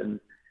 Michelle,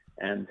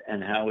 and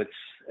how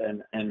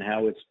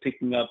it's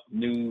picking up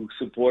new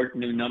support,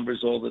 new numbers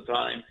all the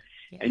time.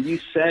 Yeah. And you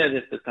said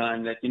at the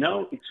time that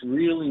it's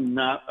really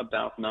not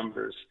about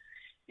numbers.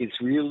 It's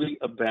really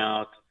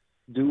about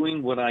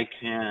doing what I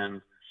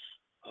can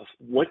of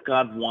what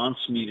God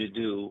wants me to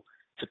do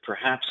to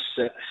perhaps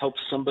help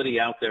somebody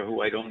out there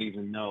who I don't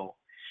even know.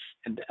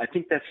 And I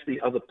think that's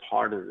the other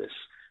part of this.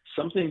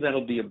 Something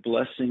that'll be a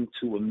blessing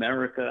to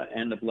America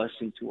and a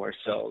blessing to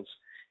ourselves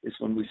is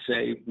when we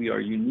say we are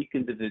unique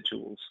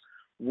individuals.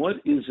 What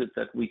is it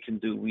that we can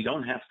do? We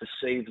don't have to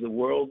save the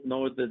world,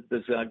 nor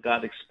does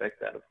God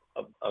expect that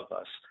of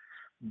us.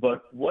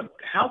 But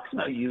how can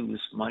I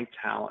use my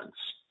talents,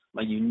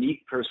 my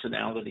unique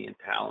personality and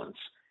talents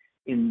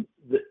in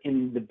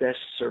the best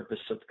service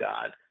of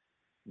God,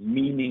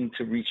 meaning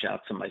to reach out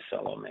to my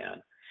fellow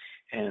man?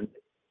 And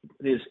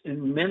there's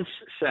immense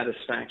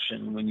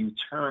satisfaction when you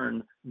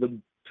turn the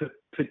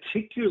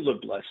particular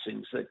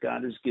blessings that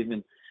God has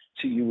given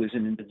to you as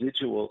an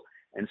individual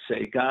and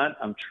say, God,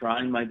 I'm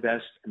trying my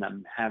best and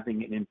I'm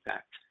having an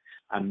impact.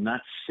 I'm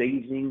not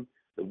saving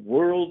the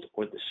world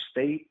or the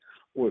state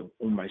or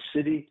my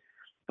city,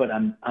 but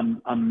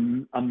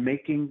I'm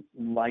making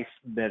life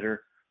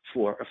better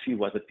for a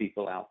few other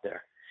people out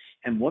there.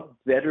 And what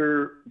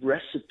better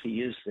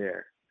recipe is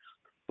there,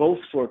 both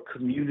for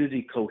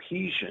community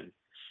cohesion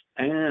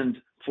and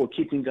for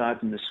keeping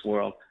God in this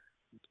world,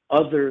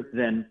 other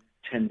than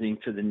tending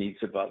to the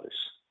needs of others?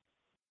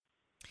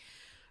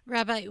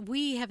 Rabbi,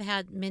 we have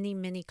had many,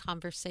 many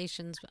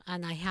conversations,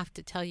 and I have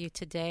to tell you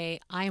today,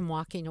 I am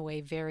walking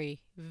away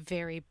very,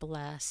 very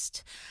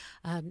blessed.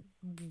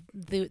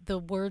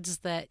 The words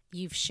that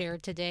you've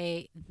shared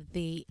today,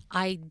 the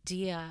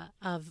idea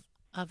of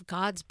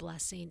God's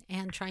blessing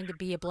and trying to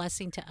be a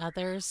blessing to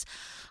others,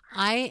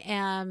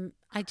 I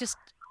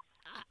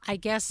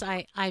guess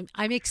I'm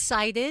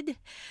excited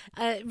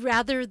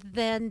rather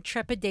than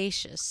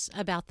trepidatious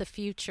about the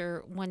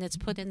future when it's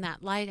put in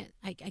that light.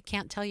 I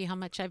can't tell you how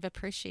much I've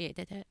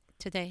appreciated it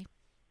today.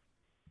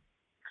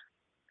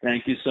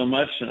 Thank you so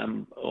much,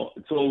 and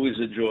it's always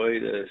a joy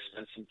to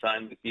spend some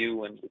time with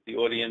you and with the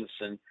audience,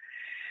 and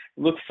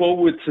look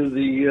forward to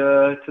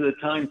the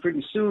time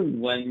pretty soon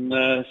when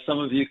some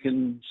of you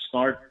can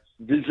start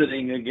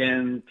visiting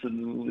again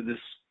to this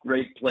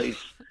great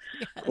place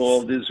Yes.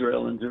 called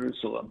Israel and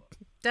Jerusalem.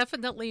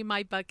 Definitely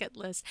my bucket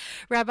list.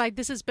 Rabbi,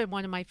 this has been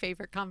one of my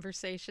favorite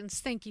conversations.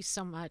 Thank you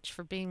so much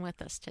for being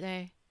with us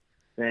today.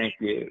 Thank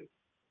you.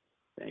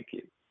 Thank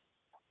you.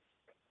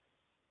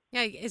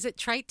 Yeah, is it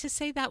trite to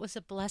say that was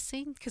a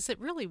blessing? Because it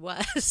really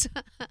was.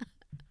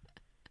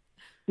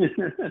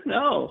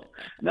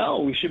 No,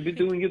 we should be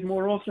doing it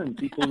more often.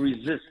 People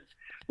resist.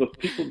 Look,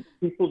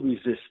 people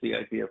resist the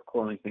idea of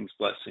calling things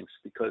blessings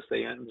because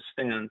they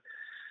understand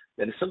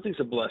that if something's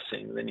a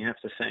blessing, then you have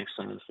to thank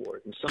someone for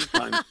it. And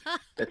sometimes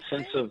that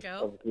sense There you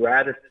go. of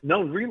gratitude,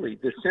 no, really,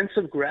 the sense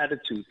of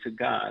gratitude to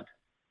God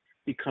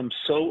becomes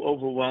so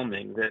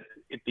overwhelming that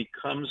it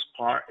becomes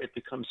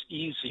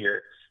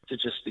easier to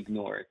just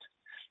ignore it.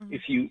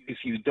 Mhm.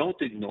 If you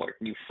don't ignore it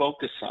and you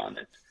focus on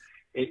it,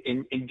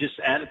 and just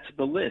add it to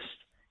the list,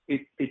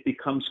 it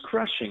becomes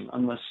crushing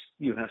unless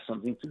you have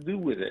something to do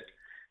with it.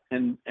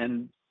 And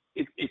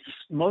it's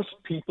most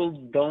people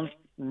don't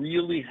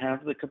really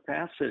have the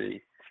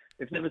capacity.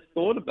 They've never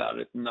thought about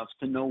it enough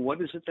to know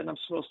what is it that I'm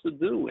supposed to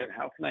do and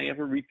how can I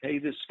ever repay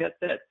this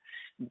debt,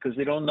 because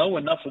they don't know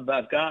enough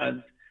about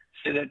God.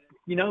 Say that,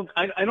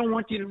 I don't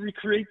want you to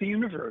recreate the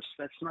universe.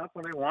 That's not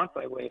what I want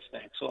by way of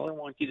thanks. All I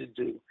want you to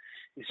do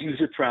is use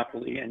it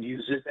properly and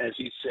use it, as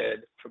you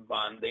said, for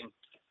bonding.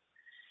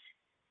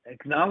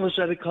 Acknowledge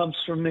that it comes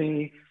from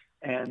me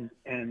and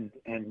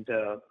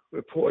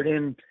report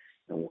in.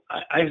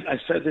 I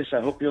said this,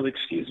 I hope you'll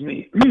excuse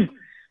me,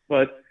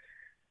 but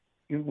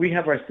we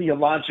have our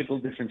theological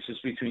differences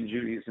between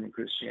Judaism and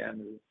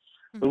Christianity.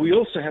 But we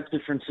also have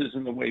differences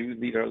in the way we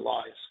lead our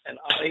lives. And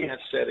I have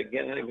said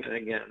again and again and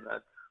again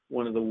that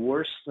one of the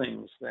worst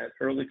things that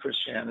early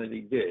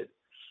Christianity did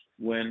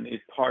when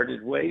it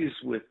parted ways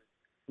with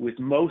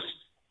most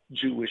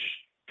Jewish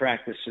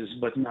practices,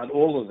 but not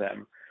all of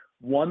them,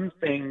 one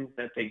thing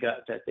that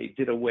they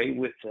did away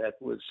with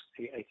that was,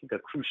 I think, a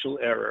crucial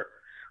error,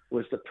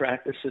 was the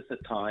practice at the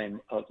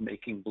time of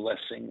making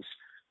blessings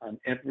on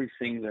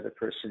everything that a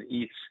person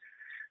eats,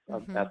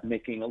 about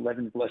making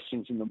 11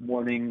 blessings in the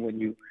morning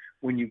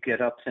when you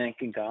get up,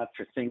 thanking God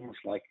for things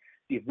like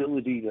the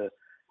ability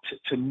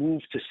to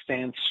move, to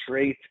stand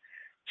straight,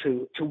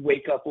 to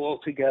wake up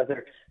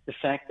altogether. The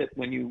fact that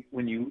when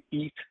you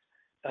eat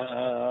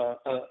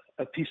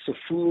a piece of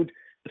food,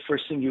 the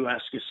first thing you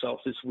ask yourself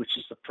is, which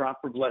is the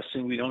proper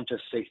blessing? We don't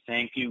just say,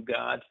 thank you,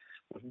 God,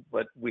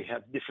 but we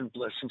have different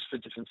blessings for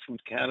different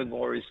food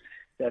categories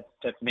that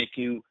make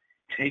you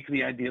take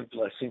the idea of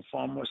blessing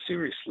far more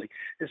seriously.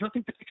 There's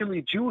nothing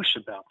particularly Jewish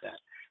about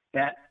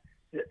that.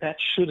 That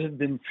should have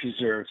been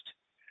preserved.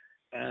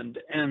 And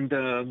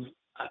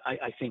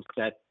I think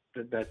that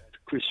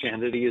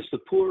Christianity is the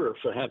poorer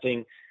for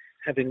having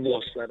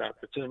lost that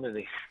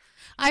opportunity.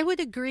 I would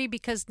agree,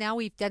 because now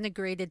we've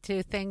denigrated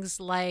to things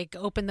like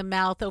open the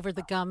mouth, over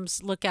the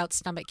gums, look out,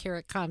 stomach, here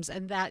it comes,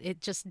 and that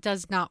it just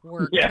does not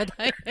work. Yeah.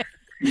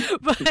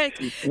 But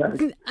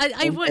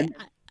I would.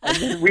 And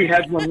then we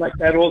had one like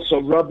that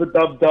also.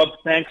 Rub-a-dub-dub,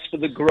 thanks for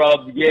the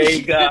grub.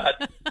 Yay, God.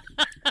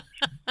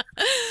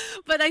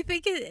 But I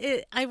think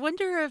I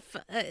wonder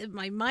if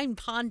my mind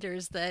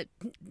ponders that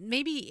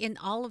maybe in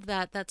all of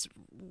that, that's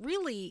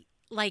really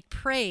like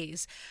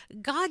praise.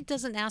 God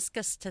doesn't ask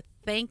us to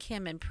thank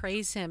him and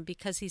praise him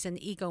because he's an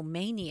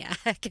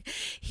egomaniac.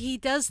 He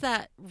does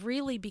that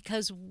really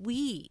because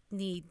we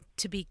need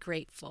to be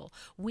grateful.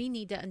 We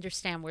need to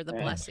understand where the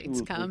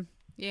blessings come.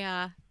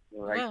 Yeah.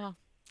 Right.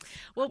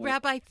 Well,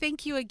 Rabbi,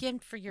 thank you again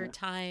for your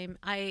time.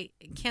 I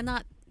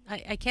cannot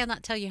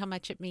tell you how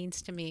much it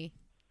means to me.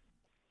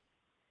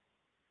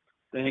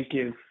 Thank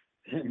you.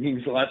 It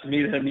means a lot to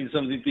me. That means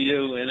something to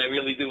you, and I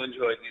really do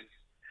enjoy these.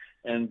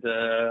 And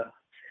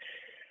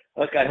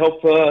look, I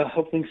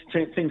hope things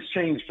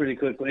change pretty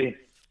quickly.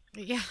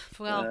 Yeah,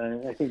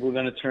 well, I think we're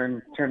going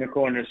to turn a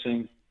corner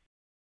soon.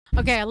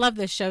 Okay, I love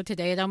this show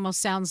today. It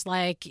almost sounds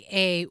like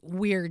a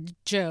weird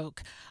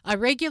joke. A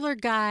regular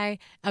guy,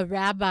 a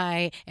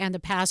rabbi, and a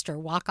pastor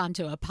walk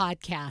onto a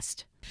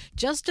podcast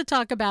just to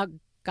talk about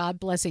God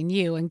blessing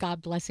you and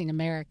God blessing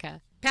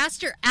America.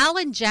 Pastor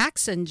Alan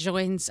Jackson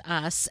joins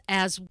us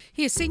as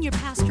he is senior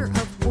pastor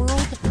of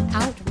World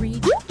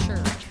Outreach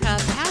Church.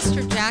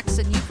 Pastor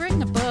Jackson, you've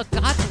written a book,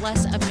 God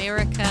Bless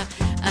America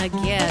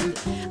Again.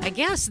 I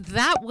guess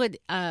that would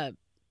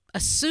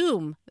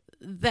assume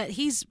that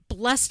he's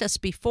blessed us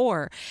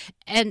before.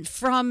 And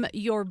from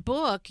your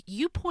book,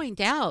 you point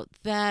out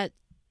that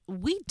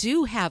we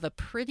do have a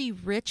pretty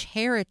rich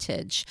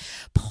heritage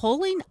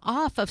pulling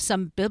off of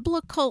some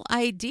biblical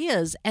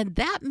ideas, and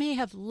that may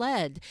have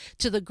led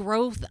to the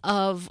growth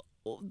of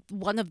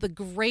one of the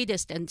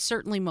greatest and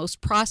certainly most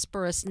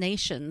prosperous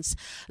nations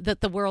that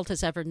the world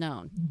has ever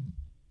known.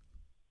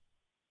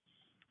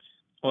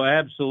 Well,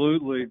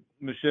 absolutely,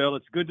 Michelle.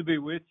 It's good to be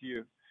with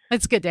you.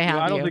 It's good to have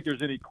you. I don't think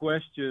there's any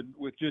question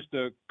with just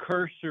a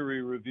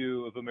cursory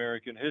review of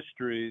American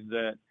history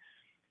that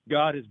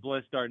God has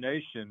blessed our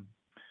nation,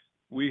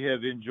 we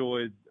have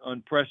enjoyed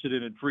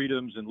unprecedented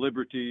freedoms and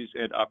liberties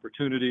and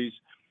opportunities.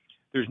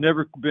 There's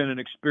never been an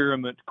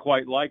experiment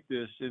quite like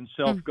this in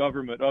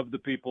self-government of the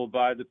people,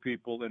 by the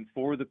people, and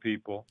for the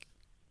people.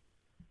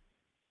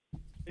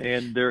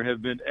 And there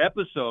have been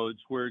episodes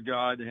where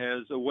God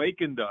has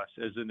awakened us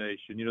as a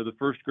nation. You know, the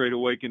First Great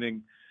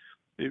Awakening,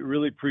 it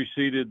really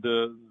preceded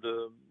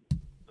the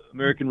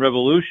American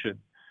Revolution.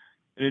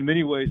 And in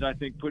many ways, I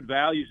think, put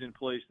values in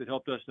place that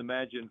helped us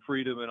imagine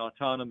freedom and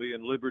autonomy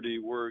and liberty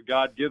were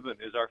God-given,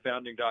 as our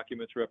founding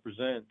documents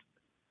represent.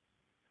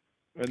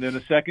 And then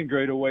a Second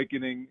Great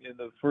Awakening in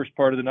the first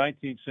part of the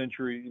 19th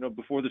century, you know,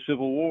 before the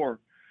Civil War,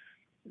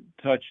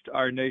 touched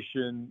our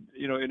nation,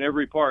 you know, in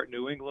every part,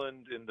 New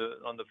England,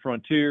 on the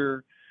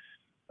frontier.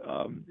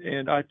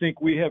 And I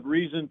think we have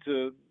reason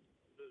to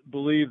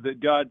believe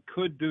that God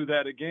could do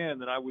that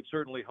again, and I would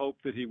certainly hope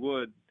that he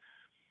would.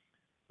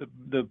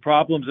 The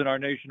problems in our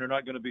nation are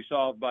not going to be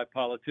solved by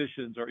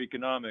politicians or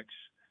economics.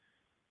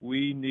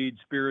 We need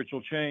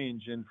spiritual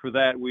change, and for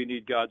that, we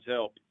need God's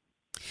help.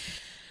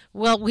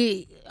 Well,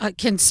 we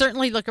can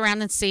certainly look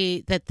around and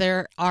see that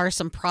there are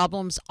some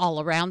problems all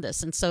around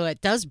us. And so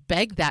it does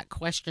beg that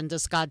question,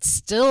 does God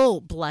still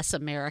bless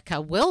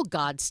America? Will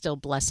God still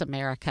bless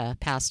America,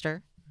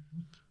 Pastor?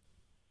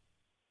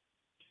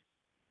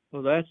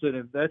 Well, that's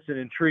an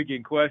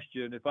intriguing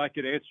question. If I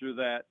could answer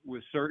that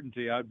with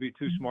certainty, I'd be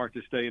too smart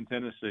to stay in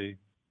Tennessee.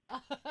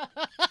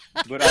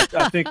 But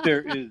I think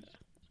there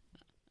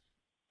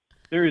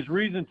is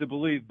reason to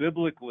believe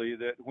biblically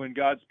that when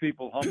God's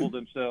people humble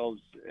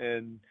themselves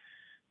and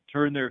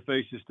turn their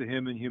faces to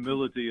him in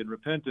humility and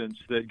repentance,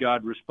 that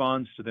God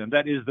responds to them.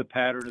 That is the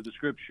pattern of the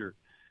Scripture.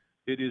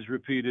 It is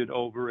repeated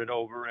over and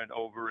over and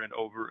over and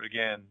over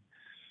again.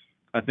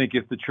 I think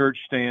if the church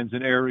stands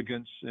in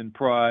arrogance and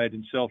pride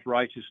and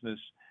self-righteousness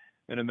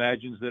and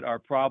imagines that our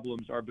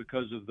problems are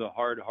because of the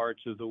hard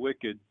hearts of the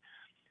wicked,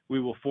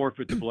 we will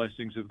forfeit the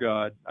blessings of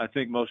God. I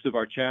think most of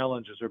our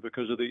challenges are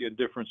because of the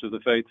indifference of the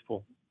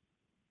faithful.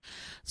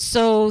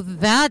 So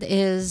that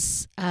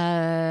is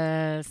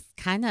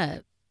kind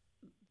of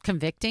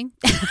convicting.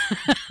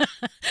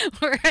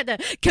 We're at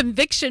a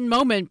conviction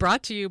moment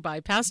brought to you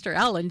by Pastor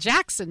Alan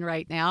Jackson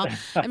right now.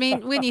 I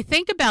mean, when you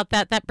think about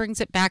that, that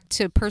brings it back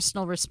to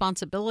personal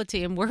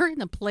responsibility. And we're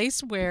in a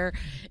place where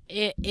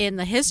in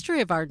the history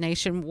of our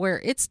nation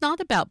where it's not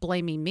about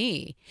blaming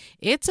me.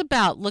 It's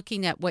about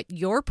looking at what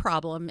your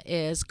problem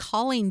is,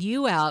 calling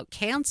you out,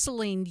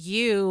 canceling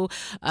you,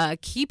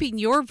 keeping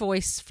your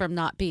voice from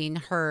not being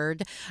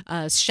heard,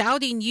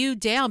 shouting you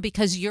down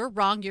because you're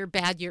wrong, you're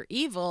bad, you're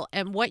evil.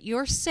 And what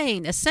you're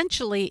saying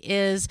essentially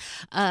is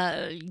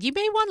you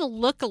may want to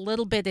look a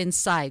little bit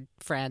inside,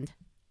 friend.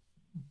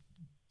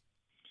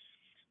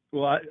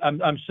 Well,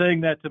 I'm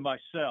saying that to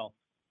myself,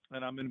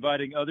 and I'm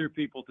inviting other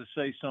people to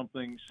say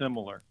something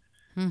similar,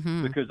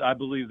 because I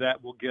believe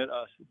that will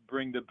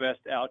bring the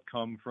best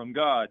outcome from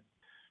God.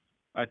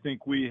 I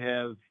think we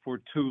have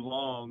for too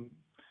long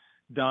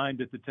dined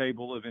at the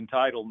table of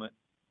entitlement,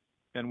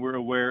 and we're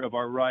aware of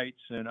our rights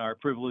and our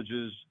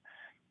privileges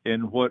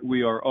and what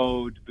we are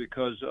owed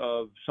because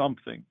of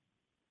something.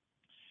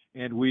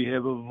 And we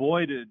have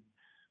avoided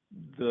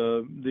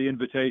the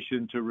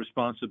invitation to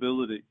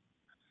responsibility.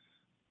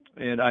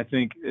 And I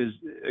think,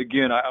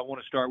 I want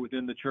to start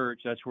within the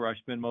church. That's where I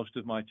spend most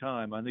of my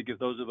time. I think if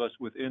those of us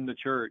within the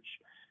church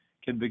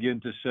can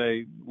begin to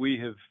say, we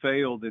have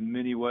failed in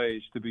many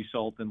ways to be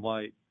salt and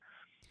light.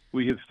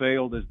 We have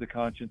failed as the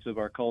conscience of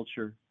our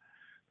culture.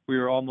 We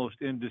are almost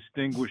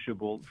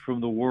indistinguishable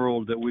from the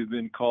world that we've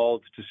been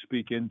called to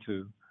speak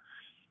into.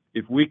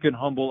 If we can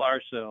humble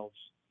ourselves,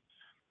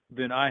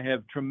 then I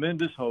have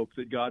tremendous hope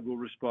that God will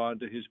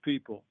respond to his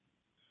people.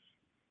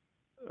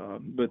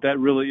 But that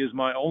really is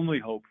my only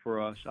hope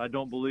for us. I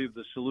don't believe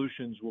the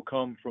solutions will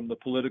come from the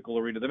political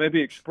arena. They may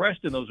be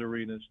expressed in those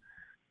arenas,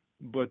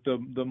 but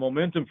the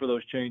momentum for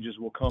those changes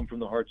will come from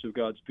the hearts of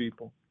God's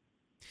people.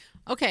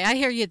 Okay, I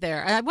hear you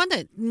there. I want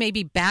to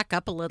maybe back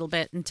up a little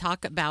bit and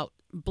talk about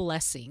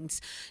blessings,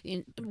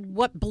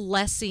 what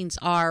blessings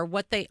are,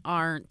 what they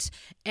aren't,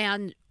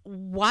 and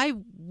why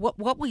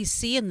what we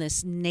see in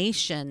this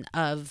nation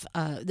of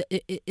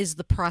is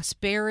the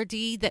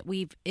prosperity that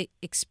we've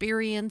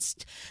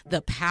experienced,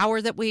 the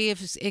power that we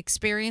have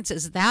experienced.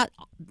 Is that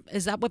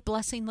what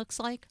blessing looks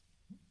like?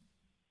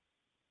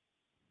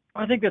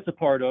 I think that's a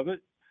part of it.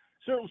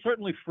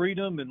 Certainly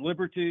freedom and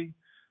liberty,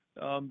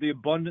 the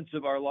abundance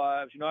of our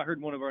lives. You know, I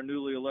heard one of our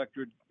newly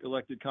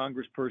elected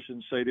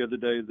congresspersons say the other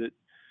day that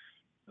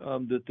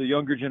the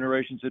younger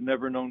generations had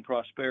never known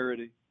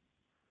prosperity.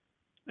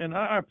 And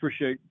I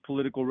appreciate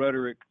political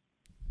rhetoric,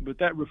 but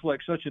that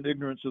reflects such an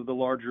ignorance of the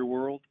larger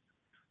world.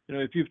 You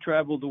know, if you've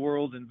traveled the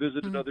world and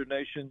visited other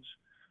nations,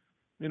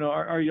 you know,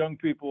 our young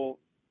people,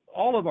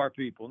 all of our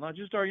people, not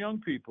just our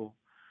young people,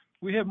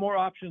 we have more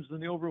options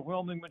than the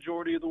overwhelming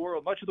majority of the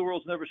world. Much of the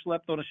world's never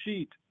slept on a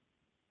sheet.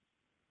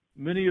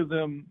 Many of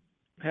them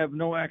have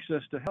no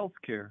access to health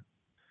care.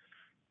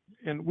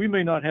 And we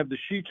may not have the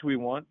sheets we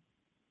want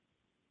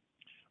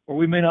or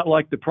we may not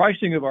like the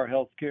pricing of our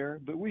health care,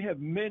 but we have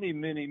many,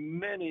 many,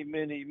 many,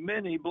 many,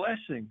 many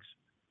blessings.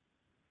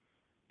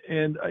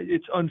 And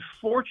it's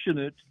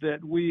unfortunate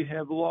that we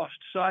have lost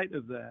sight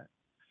of that.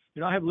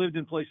 You know, I have lived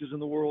in places in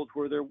the world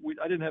where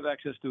I didn't have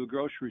access to a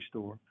grocery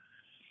store.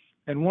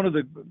 And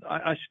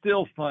I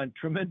still find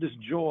tremendous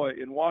joy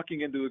in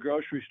walking into a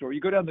grocery store.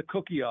 You go down the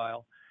cookie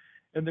aisle,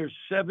 and there's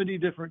 70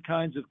 different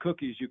kinds of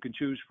cookies you can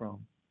choose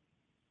from.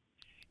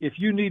 If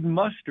you need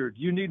mustard,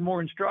 you need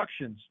more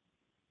instructions,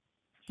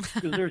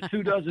 because there's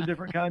 24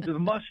 different kinds of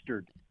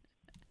mustard.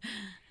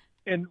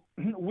 And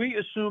we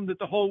assume that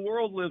the whole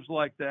world lives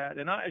like that,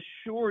 and I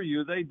assure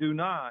you they do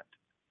not.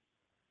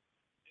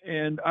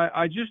 And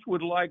I just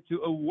would like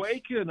to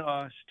awaken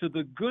us to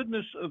the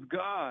goodness of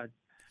God,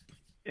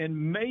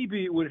 and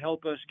maybe it would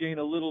help us gain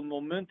a little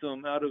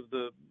momentum out of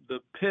the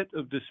pit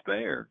of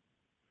despair.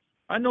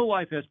 I know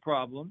life has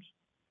problems.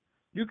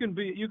 You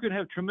can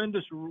have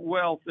tremendous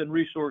wealth and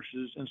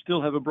resources and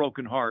still have a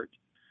broken heart.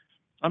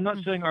 I'm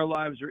not saying our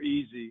lives are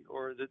easy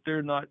or that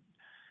they're not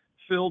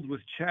filled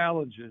with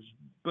challenges,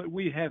 but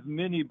we have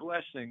many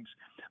blessings.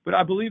 But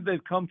I believe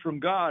they've come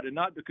from God, and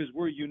not because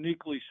we're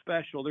uniquely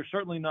special. They're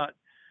certainly not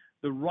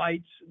the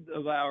rights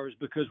of ours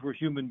because we're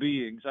human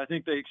beings. I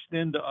think they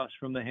extend to us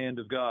from the hand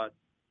of God.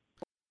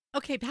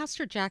 Okay,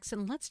 Pastor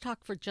Jackson, let's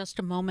talk for just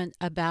a moment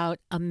about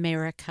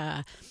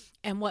America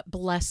and what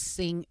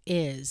blessing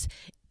is.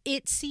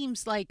 It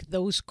seems like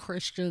those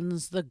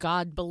Christians, the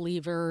God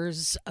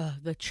believers,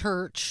 the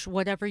church,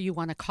 whatever you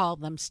want to call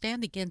them,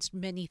 stand against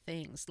many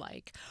things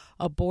like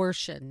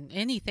abortion,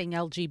 anything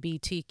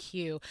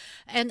LGBTQ,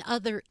 and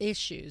other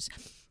issues.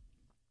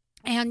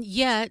 And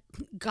yet,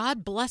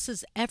 God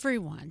blesses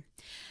everyone.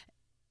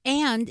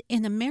 And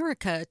in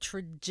America,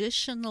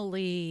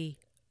 traditionally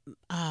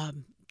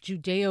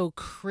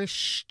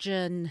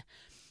Judeo-Christian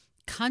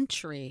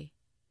country,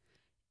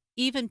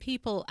 even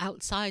people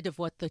outside of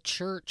what the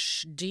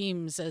church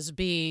deems as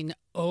being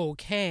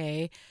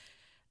okay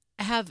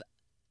have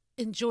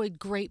enjoyed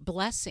great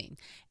blessing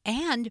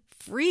and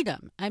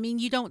freedom. I mean,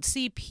 you don't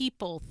see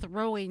people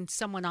throwing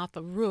someone off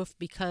a roof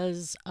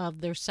because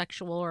of their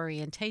sexual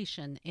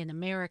orientation in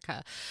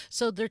America.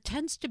 So there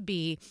tends to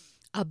be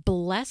a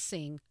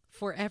blessing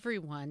for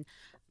everyone.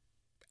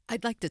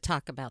 I'd like to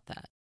talk about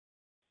that.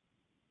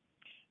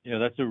 Yeah,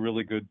 that's a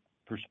really good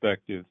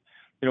perspective.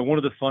 You know, one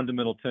of the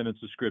fundamental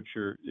tenets of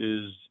Scripture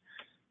is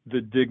the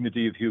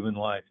dignity of human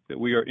life, that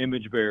we are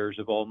image bearers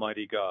of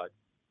Almighty God.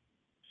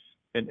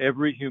 And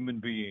every human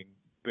being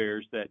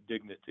bears that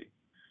dignity.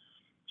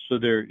 So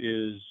there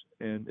is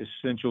an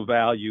essential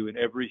value in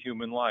every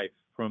human life,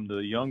 from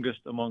the youngest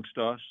amongst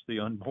us, the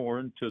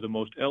unborn, to the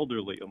most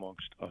elderly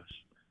amongst us.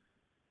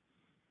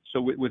 So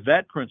with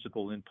that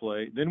principle in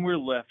play, then we're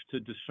left to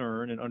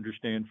discern and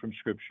understand from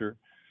Scripture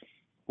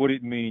what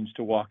it means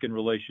to walk in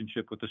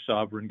relationship with the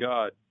sovereign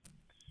God.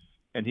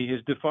 And he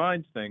has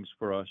defined things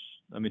for us.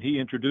 I mean, he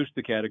introduced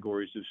the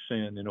categories of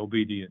sin and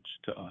obedience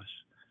to us.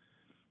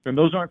 And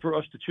those aren't for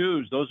us to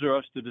choose. Those are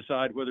us to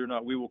decide whether or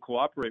not we will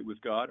cooperate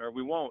with God or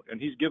we won't. And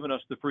he's given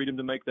us the freedom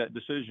to make that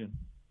decision.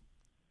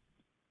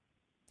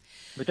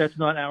 But that's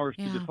not ours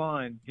to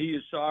define. He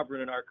is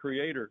sovereign and our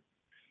creator.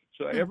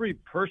 So every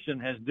person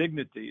has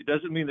dignity. It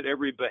doesn't mean that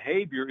every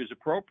behavior is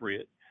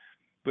appropriate,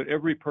 but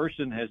every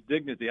person has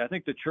dignity. I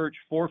think the church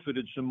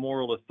forfeited some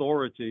moral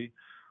authority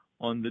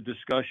on the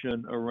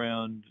discussion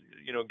around,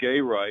 gay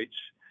rights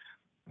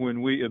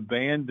when we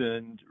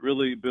abandoned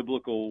really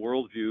biblical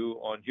worldview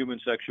on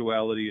human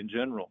sexuality in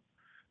general.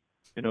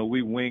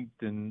 We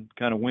winked and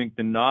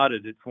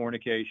nodded at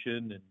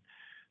fornication and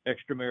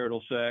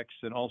extramarital sex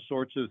and all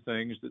sorts of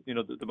things that,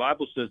 the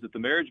Bible says that the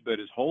marriage bed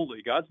is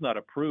holy. God's not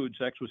a prude.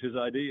 Sex was his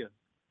idea.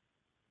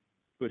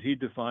 But he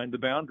defined the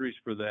boundaries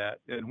for that.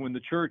 And when the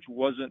church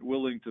wasn't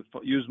willing to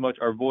use much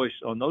our voice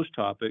on those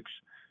topics,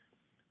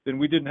 then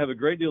we didn't have a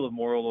great deal of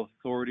moral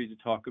authority to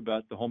talk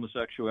about the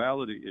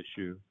homosexuality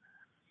issue.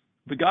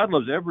 But God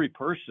loves every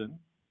person,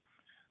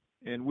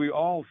 and we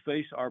all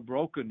face our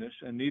brokenness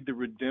and need the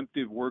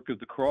redemptive work of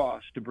the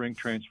cross to bring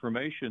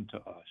transformation to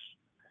us.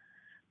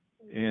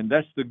 And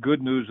that's the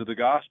good news of the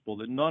gospel,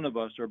 that none of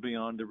us are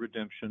beyond the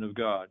redemption of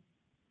God.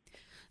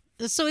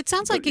 So it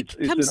sounds like it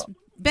comes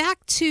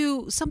back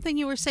to something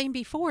you were saying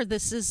before.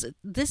 This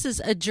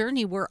is a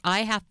journey where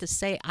I have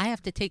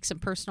to take some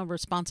personal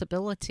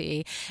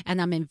responsibility, and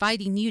I'm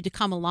inviting you to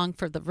come along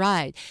for the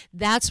ride.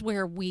 That's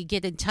where we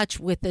get in touch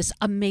with this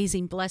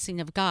amazing blessing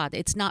of God.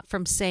 It's not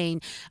from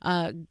saying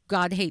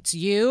God hates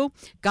you.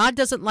 God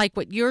doesn't like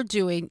what you're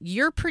doing.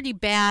 You're pretty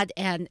bad,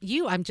 and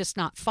I'm just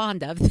not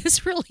fond of.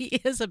 This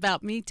really is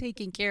about me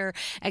taking care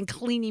and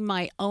cleaning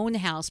my own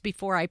house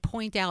before I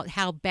point out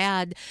how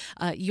bad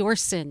your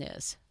sin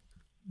is.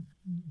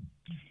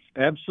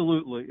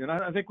 Absolutely. And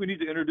I think we need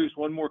to introduce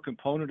one more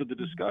component of the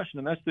discussion,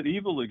 and that's that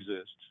evil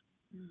exists.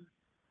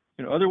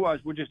 Otherwise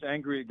we're just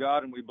angry at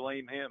God and we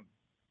blame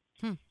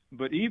him.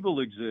 But evil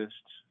exists,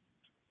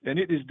 and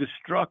it is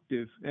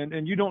destructive.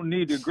 And you don't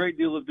need a great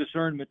deal of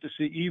discernment to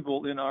see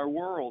evil in our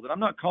world. And I'm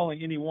not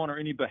calling anyone or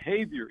any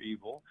behavior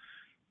evil.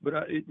 But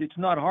it's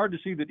not hard to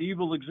see that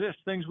evil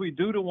exists. Things we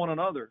do to one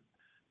another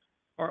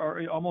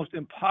are almost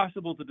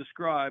impossible to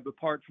describe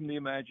apart from the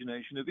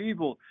imagination of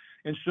evil.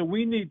 And so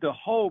we need to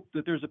hope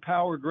that there's a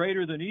power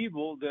greater than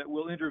evil that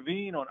will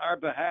intervene on our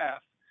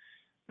behalf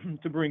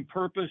to bring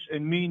purpose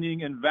and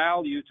meaning and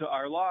value to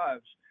our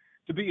lives,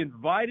 to be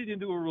invited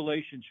into a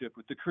relationship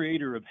with the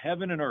Creator of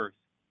heaven and earth,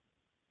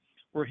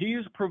 where He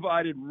has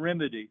provided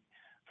remedy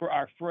for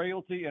our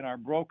frailty and our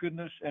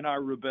brokenness and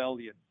our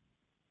rebellion.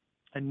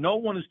 And no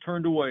one is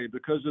turned away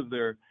because of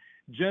their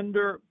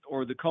gender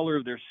or the color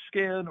of their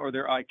skin or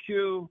their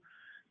IQ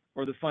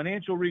or the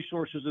financial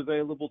resources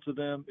available to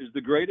them is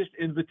the greatest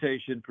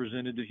invitation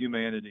presented to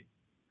humanity.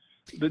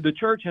 The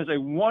church has a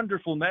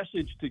wonderful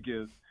message to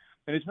give,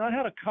 and it's not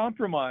how to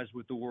compromise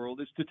with the world.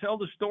 It's to tell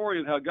the story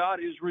of how God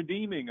is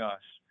redeeming us.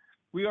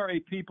 We are a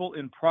people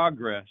in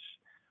progress.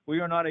 We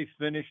are not a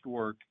finished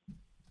work.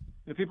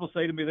 And people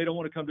say to me they don't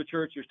want to come to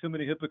church, there's too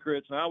many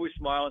hypocrites, and I always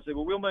smile and say,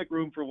 well, we'll make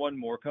room for one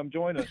more. Come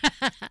join us.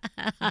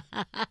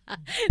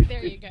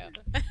 There you go.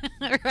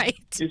 Right.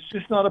 It's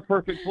just not a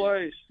perfect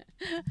place.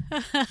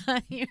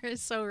 You're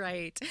so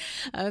right.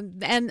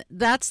 And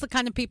that's the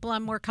kind of people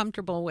I'm more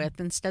comfortable with,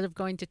 instead of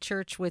going to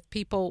church with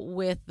people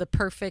with the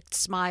perfect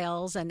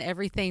smiles and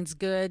everything's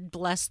good,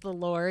 bless the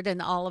Lord,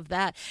 and all of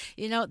that.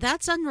 You know,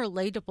 that's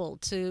unrelatable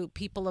to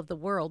people of the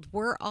world.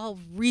 We're all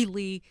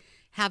really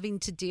having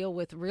to deal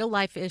with real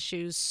life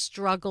issues,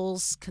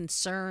 struggles,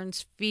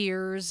 concerns,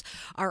 fears,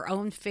 our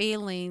own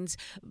failings.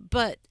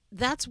 But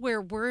that's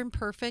where we're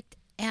imperfect.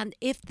 And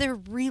if there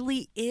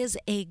really is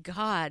a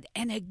God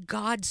and a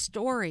God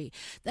story,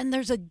 then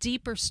there's a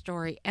deeper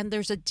story and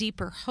there's a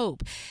deeper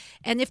hope.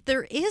 And if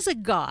there is a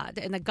God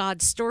and a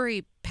God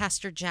story,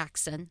 Pastor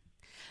Jackson,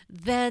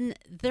 then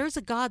there's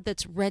a God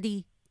that's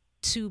ready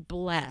to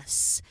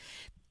bless.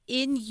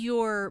 In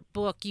your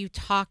book, you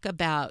talk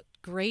about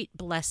great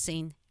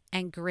blessing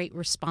and great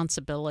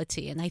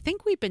responsibility. And I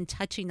think we've been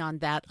touching on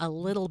that a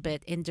little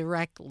bit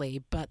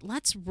indirectly, but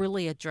let's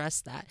really address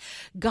that.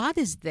 God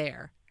is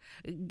there.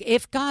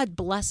 If God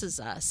blesses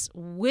us,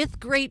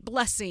 with great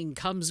blessing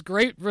comes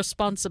great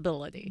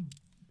responsibility.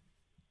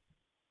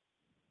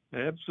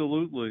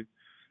 Absolutely.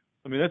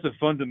 I mean, that's a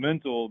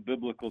fundamental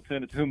biblical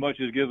tenet. To whom much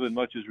is given,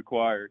 much is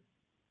required.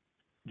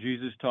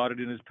 Jesus taught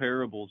it in his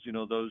parables. You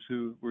know, those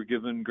who were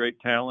given great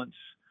talents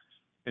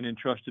and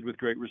entrusted with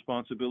great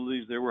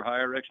responsibilities, there were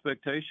higher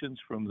expectations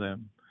from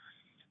them.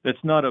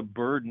 That's not a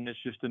burden, it's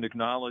just an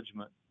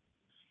acknowledgement.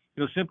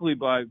 You know, simply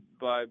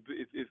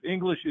if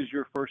English is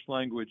your first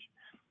language,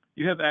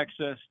 you have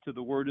access to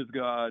the Word of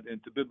God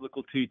and to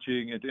biblical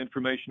teaching and to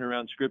information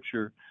around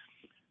Scripture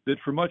that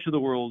for much of the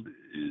world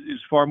is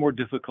far more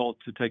difficult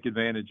to take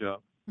advantage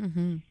of.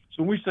 Mm-hmm.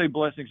 So when we say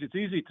blessings, it's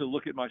easy to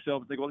look at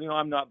myself and think, well, you know,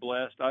 I'm not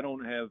blessed. I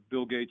don't have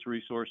Bill Gates'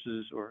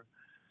 resources or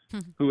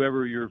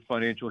whoever your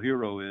financial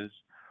hero is.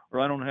 Or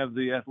I don't have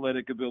the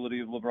athletic ability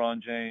of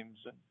LeBron James.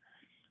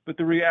 But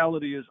the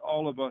reality is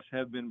all of us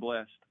have been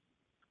blessed.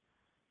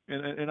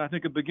 And I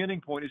think a beginning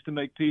point is to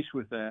make peace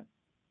with that.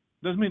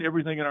 Doesn't mean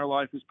everything in our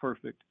life is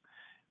perfect.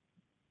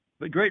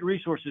 But great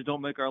resources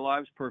don't make our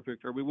lives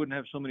perfect, or we wouldn't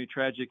have so many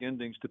tragic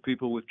endings to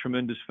people with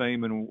tremendous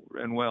fame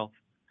and wealth.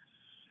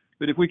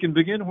 But if we can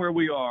begin where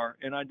we are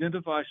and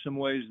identify some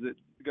ways that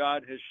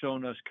God has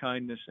shown us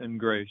kindness and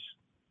grace,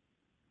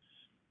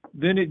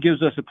 then it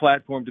gives us a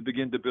platform to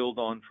begin to build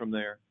on from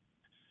there.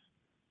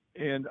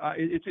 And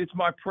it's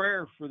my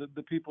prayer for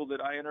the people that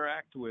I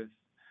interact with,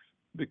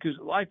 because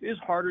life is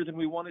harder than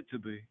we want it to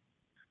be.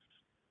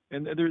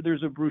 And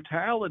there's a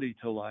brutality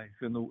to life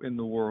in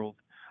the world.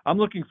 I'm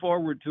looking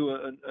forward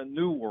to a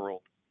new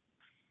world.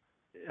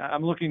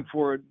 I'm looking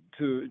forward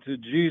to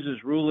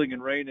Jesus ruling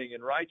and reigning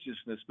in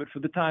righteousness. But for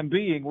the time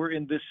being, we're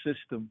in this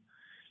system.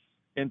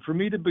 And for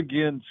me to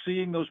begin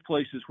seeing those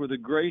places where the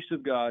grace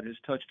of God has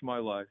touched my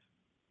life.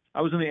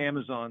 I was in the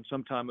Amazon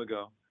some time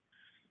ago,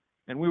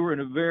 and we were in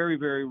a very,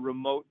 very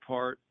remote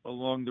part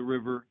along the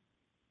river.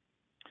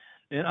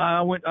 And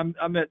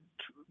I met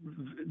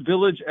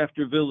village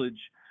after village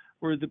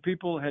where the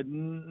people had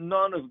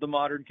none of the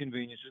modern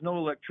conveniences, no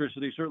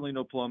electricity, certainly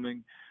no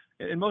plumbing.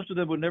 And most of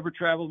them would never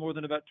travel more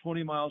than about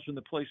 20 miles from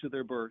the place of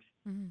their birth.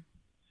 Mm-hmm.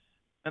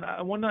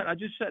 And one night I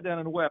just sat down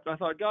and wept. I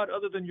thought, God,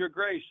 other than your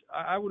grace,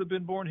 I would have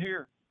been born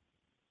here.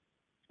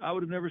 I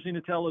would have never seen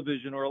a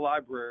television or a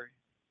library.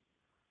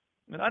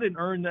 And I didn't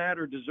earn that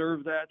or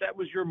deserve that. That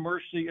was your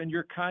mercy and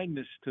your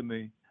kindness to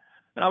me.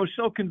 And I was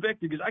so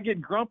convicted because I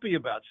get grumpy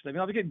about stuff.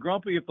 I get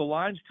grumpy if the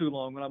line's too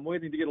long when I'm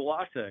waiting to get a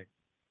latte.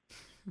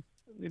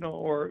 You know,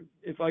 or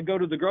if I go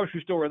to the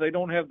grocery store and they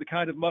don't have the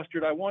kind of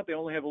mustard I want, they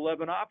only have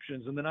 11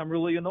 options, and then I'm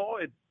really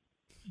annoyed.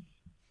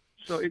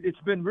 So it's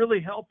been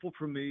really helpful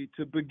for me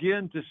to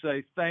begin to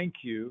say thank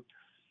you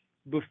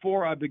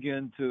before I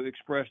begin to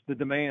express the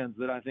demands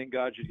that I think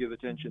God should give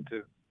attention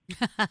to.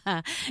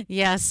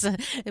 Yes,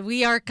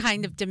 we are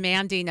kind of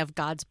demanding of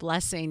God's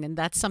blessing, and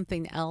that's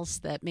something else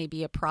that may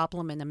be a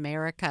problem in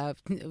America.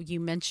 You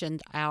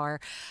mentioned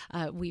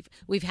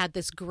we've had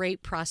this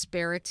great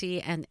prosperity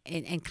and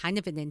kind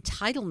of an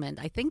entitlement.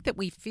 I think that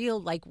we feel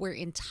like we're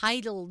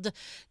entitled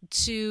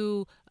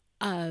to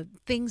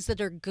things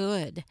that are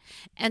good,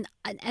 and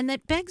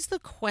it begs the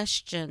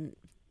question,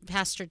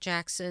 Pastor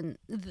Jackson,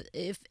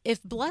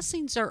 if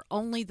blessings are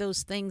only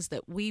those things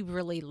that we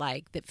really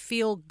like, that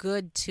feel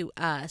good to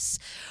us,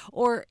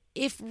 or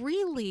if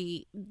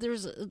really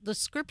there's the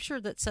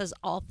scripture that says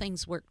all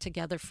things work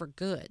together for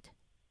good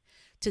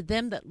to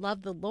them that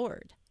love the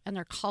Lord and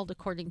are called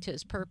according to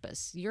his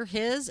purpose. You're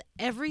his.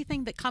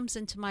 Everything that comes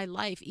into my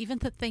life, even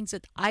the things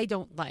that I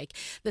don't like,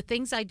 the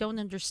things I don't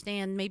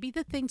understand, maybe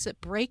the things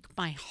that break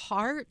my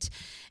heart,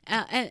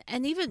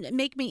 and even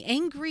make me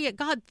angry at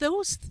God,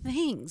 those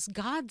things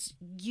God's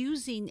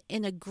using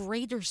in a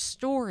greater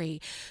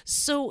story.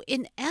 So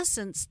in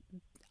essence,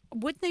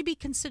 wouldn't they be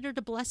considered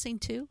a blessing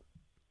too?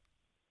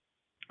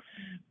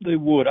 They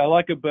would. I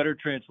like a better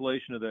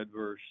translation of that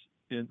verse.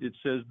 It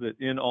says that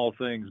in all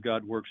things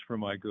God works for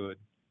my good,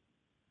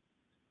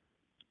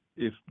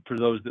 if for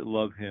those that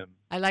love him.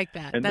 I like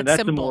that. And that's that's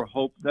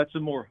simple. That's a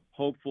more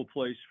hopeful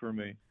place for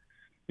me.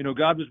 You know,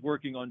 God was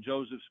working on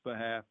Joseph's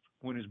behalf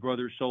when his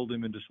brothers sold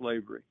him into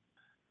slavery.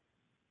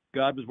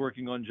 God was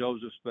working on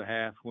Joseph's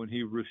behalf when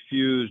he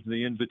refused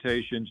the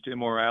invitations to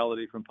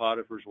immorality from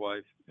Potiphar's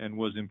wife and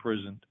was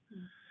imprisoned.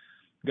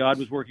 God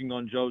was working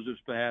on Joseph's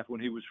behalf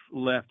when he was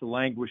left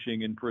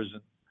languishing in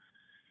prison.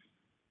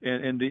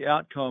 And the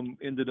outcome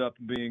ended up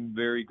being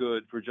very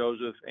good for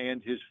Joseph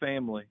and his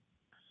family.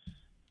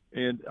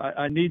 And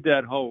I need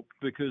that hope,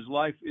 because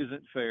life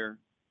isn't fair.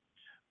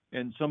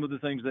 And some of the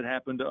things that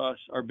happen to us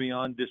are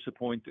beyond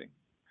disappointing.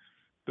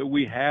 But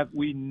we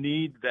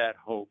need that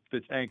hope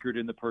that's anchored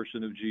in the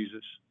person of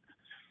Jesus,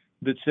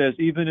 that says,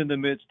 even in the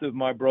midst of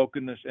my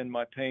brokenness and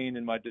my pain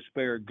and my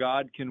despair,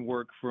 God can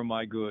work for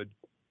my good.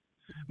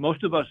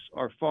 Most of us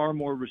are far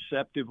more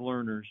receptive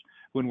learners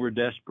when we're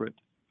desperate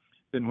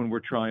than when we're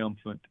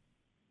triumphant.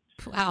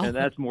 Wow. And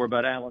that's more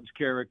about Alan's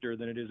character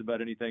than it is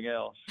about anything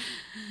else.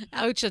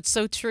 Ouch, it's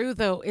so true,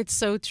 though. It's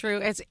so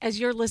true. As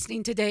you're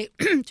listening today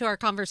to our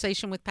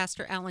conversation with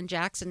Pastor Alan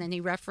Jackson, and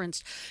he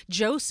referenced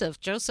Joseph,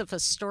 a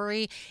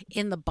story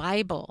in the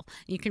Bible.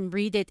 You can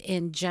read it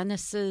in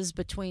Genesis,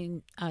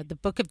 between the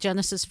book of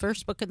Genesis,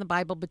 first book in the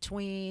Bible,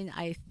 between,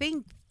 I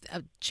think,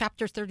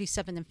 chapter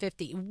 37 and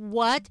 50.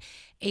 What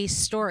a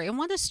story. And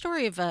what a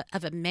story of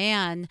a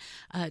man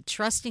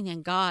trusting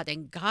in God,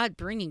 and God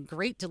bringing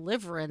great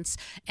deliverance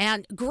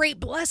and great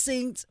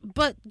blessings.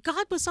 But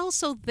God was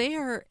also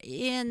there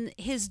in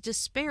his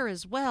despair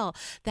as well.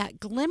 That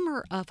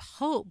glimmer of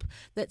hope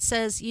that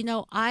says,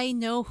 I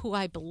know who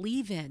I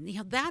believe in.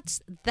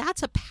 That's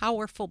a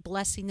powerful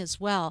blessing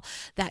as well.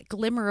 That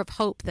glimmer of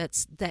hope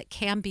that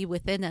can be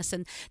within us.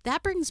 And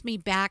that brings me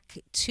back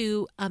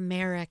to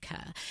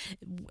America.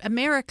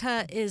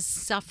 America is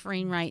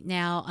suffering right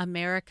now.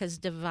 America's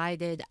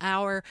divided.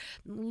 Our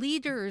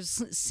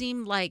leaders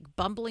seem like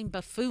bumbling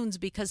buffoons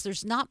because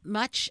there's not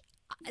much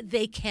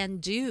they can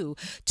do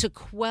to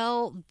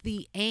quell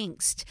the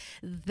angst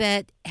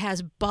that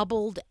has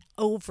bubbled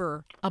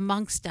over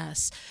amongst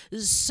us.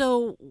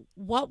 So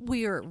what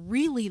we're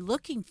really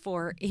looking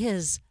for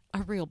is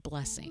a real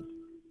blessing.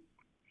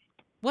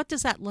 What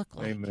does that look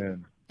like?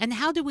 Amen. And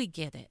how do we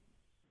get it?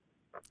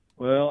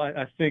 Well,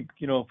 I think,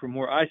 from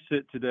where I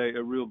sit today,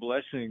 a real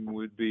blessing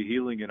would be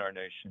healing in our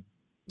nation.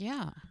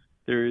 Yeah.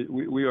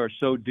 We are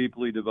so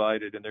deeply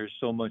divided, and there's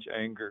so much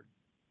anger.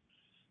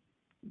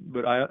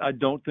 But I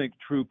don't think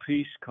true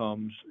peace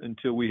comes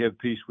until we have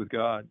peace with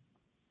God.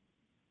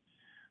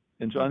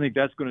 And so I think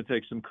that's going to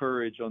take some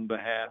courage on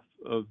behalf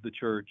of the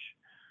church.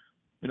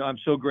 I'm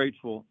so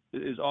grateful.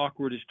 As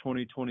awkward as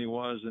 2020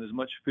 was, and as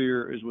much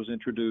fear as was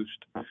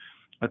introduced,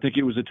 I think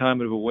it was a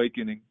time of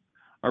awakening.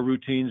 Our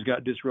routines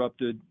got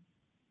disrupted.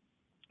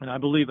 And I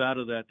believe out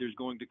of that, there's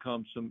going to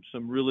come some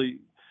really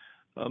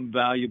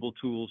valuable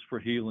tools for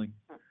healing.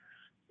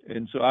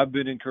 And so I've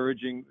been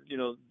encouraging,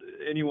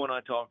 anyone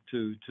I talk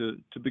to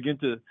begin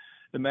to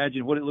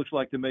imagine what it looks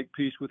like to make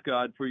peace with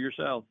God for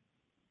yourself.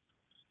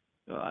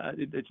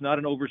 It's not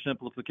an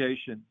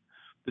oversimplification.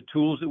 The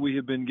tools that we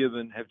have been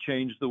given have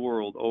changed the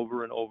world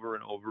over and over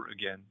and over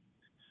again.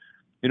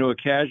 A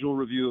casual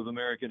review of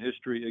American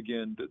history,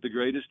 again, the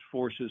greatest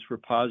forces for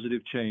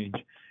positive change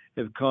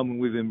have come when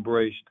we've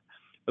embraced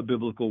a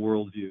biblical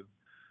worldview.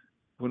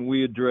 When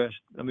we addressed,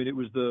 it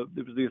was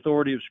the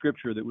authority of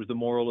Scripture that was the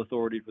moral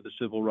authority for the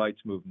civil rights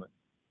movement,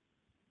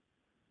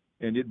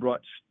 and it brought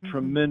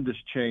tremendous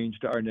change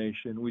to our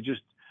nation. We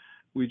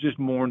just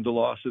mourned the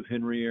loss of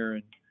Henry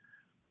Aaron,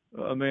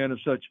 a man of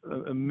such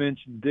immense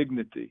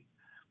dignity,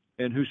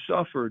 and who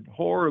suffered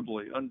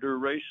horribly under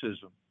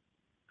racism.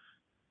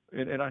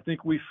 And I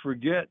think we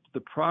forget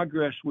the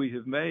progress we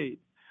have made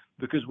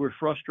because we're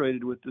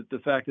frustrated with the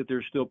fact that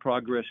there's still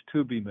progress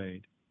to be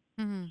made.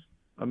 Mm-hmm.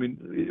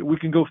 We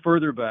can go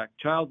further back.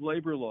 Child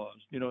labor laws,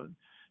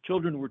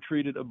 children were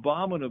treated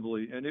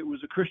abominably, and it was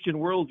a Christian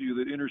worldview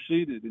that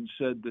interceded and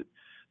said that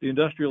the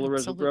Industrial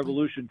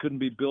Revolution couldn't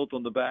be built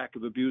on the back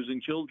of abusing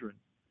children.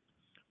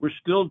 We're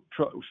still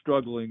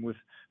struggling with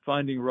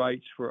finding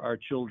rights for our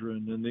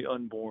children and the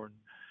unborn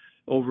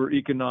over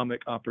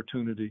economic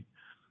opportunity.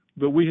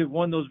 But we have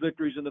won those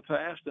victories in the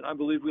past, and I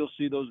believe we'll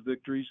see those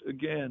victories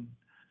again.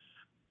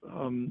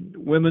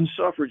 women's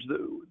suffrage,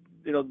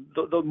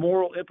 the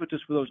moral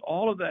impetus for those,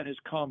 all of that has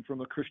come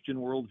from a Christian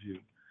worldview.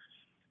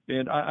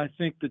 And I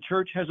think the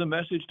church has a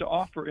message to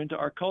offer into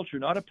our culture,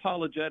 not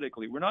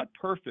apologetically. We're not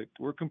perfect.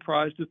 We're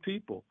comprised of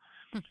people.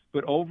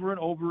 But over and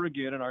over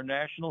again in our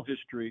national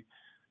history,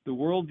 the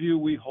worldview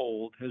we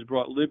hold has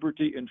brought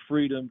liberty and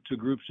freedom to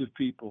groups of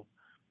people.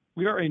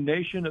 We are a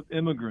nation of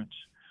immigrants,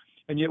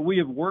 and yet we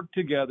have worked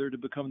together to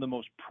become the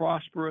most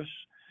prosperous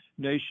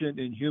nation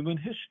in human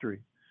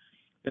history.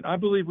 And I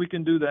believe we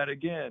can do that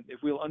again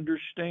if we'll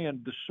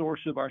understand the source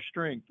of our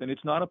strength. And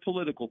it's not a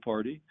political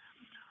party,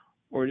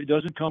 or it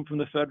doesn't come from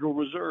the Federal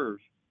Reserve.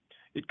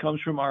 It comes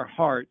from our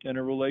heart and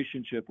a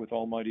relationship with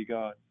Almighty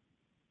God.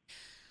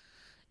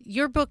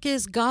 Your book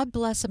is God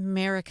Bless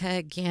America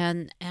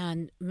Again.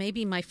 And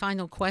maybe my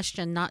final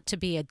question, not to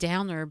be a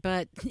downer,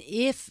 but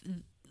if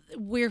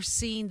we're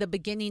seeing the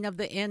beginning of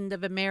the end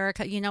of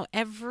America,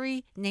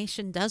 every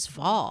nation does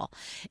fall.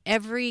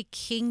 Every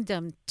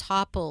kingdom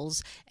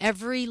topples.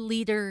 Every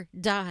leader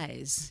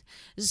dies.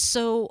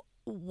 So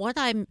what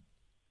I'm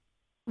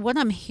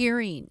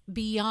hearing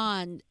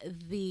beyond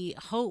the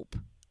hope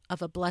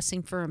of a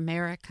blessing for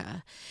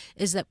America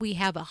is that we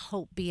have a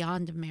hope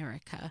beyond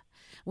America.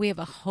 We have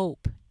a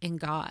hope in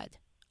God.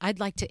 I'd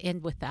like to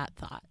end with that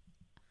thought.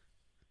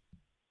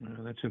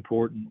 That's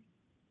important.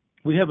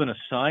 We have an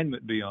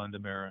assignment beyond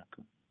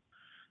America.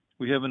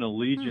 We have an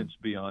allegiance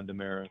beyond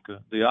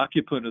America. The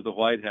occupant of the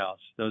White House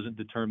doesn't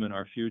determine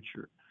our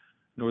future,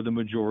 nor the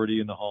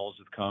majority in the halls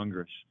of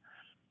Congress.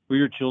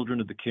 We are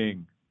children of the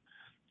King,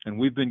 and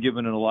we've been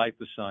given a life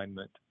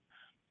assignment.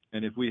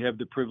 And if we have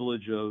the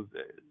privilege of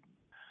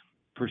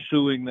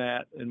pursuing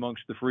that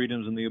amongst the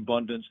freedoms and the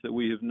abundance that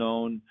we have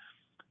known,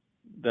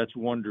 that's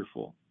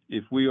wonderful.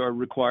 If we are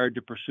required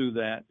to pursue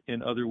that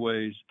in other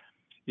ways,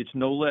 it's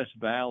no less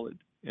valid.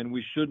 And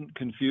we shouldn't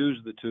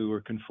confuse the two or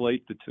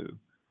conflate the two.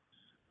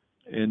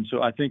 And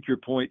so I think your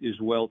point is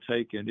well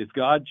taken. If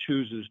God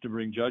chooses to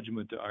bring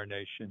judgment to our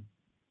nation,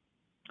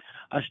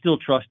 I still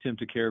trust him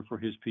to care for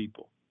his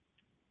people.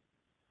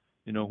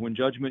 When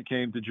judgment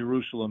came to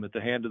Jerusalem at the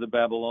hand of the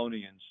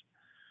Babylonians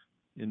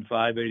in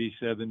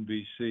 587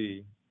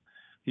 BC,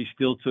 he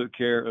still took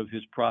care of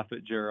his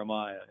prophet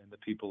Jeremiah and the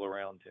people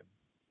around him.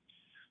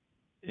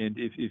 And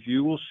if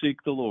you will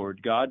seek the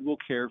Lord, God will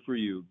care for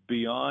you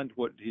beyond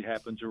what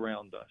happens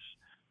around us.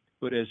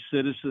 But as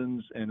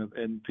citizens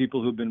and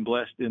people who've been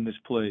blessed in this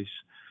place,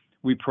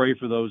 we pray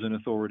for those in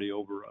authority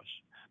over us.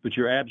 But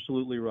you're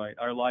absolutely right.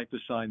 Our life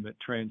assignment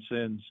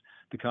transcends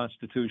the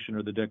Constitution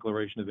or the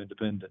Declaration of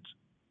Independence.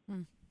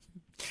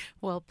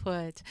 Well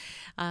put.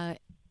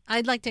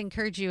 I'd like to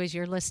encourage you as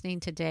you're listening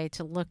today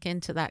to look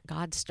into that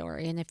God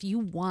story. And if you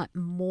want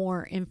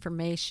more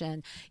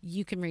information,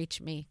 you can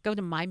reach me. Go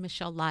to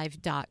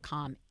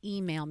MyMichelleLive.com.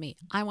 Email me.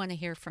 I want to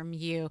hear from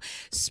you.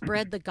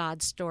 Spread the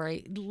God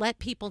story. Let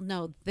people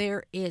know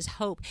there is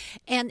hope.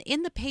 And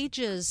in the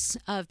pages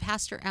of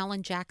Pastor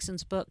Alan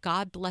Jackson's book,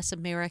 God Bless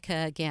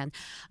America Again,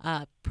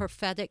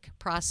 Prophetic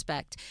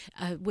Prospect,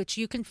 which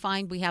you can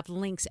find. We have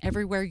links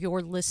everywhere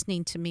you're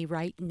listening to me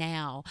right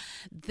now.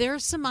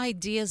 There's some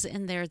ideas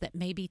in there that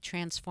may be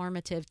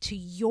transformative to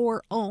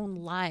your own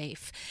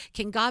life.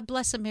 Can God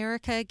bless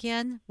America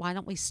again? Why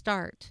don't we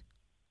start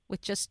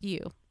with just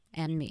you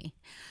and me?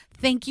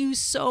 Thank you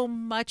so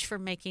much for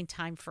making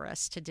time for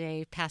us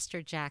today,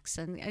 Pastor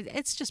Jackson.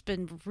 It's just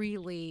been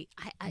really,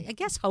 I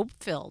guess,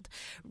 hope-filled,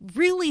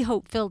 really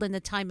hope-filled in a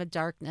time of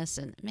darkness.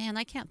 And man,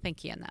 I can't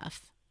thank you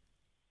enough.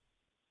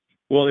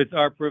 Well, it's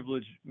our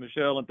privilege,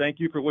 Michelle, and thank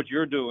you for what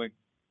you're doing.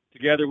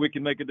 Together we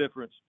can make a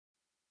difference.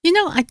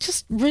 I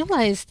just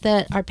realized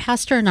that our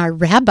pastor and our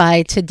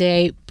rabbi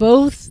today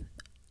both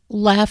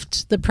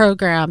left the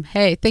program.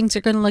 Hey, things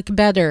are going to look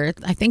better.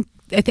 I think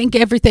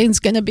everything's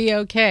going to be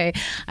okay.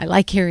 I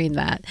like hearing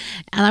that.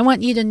 And I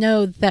want you to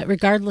know that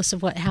regardless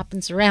of what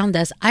happens around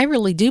us, I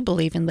really do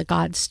believe in the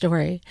God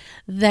story,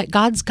 that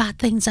God's got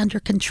things under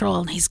control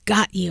and he's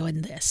got you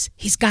in this.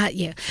 He's got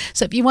you.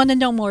 So if you want to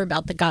know more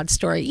about the God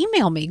story,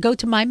 email me. Go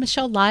to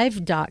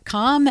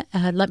MyMichelleLive.com.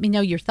 Let me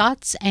know your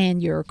thoughts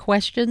and your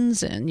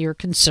questions and your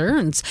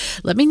concerns.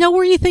 Let me know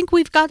where you think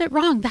we've got it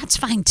wrong. That's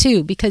fine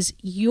too, because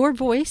your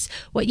voice,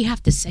 what you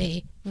have to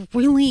say,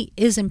 really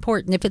is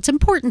important. If it's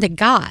important to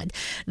God,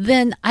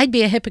 then I'd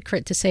be a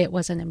hypocrite to say it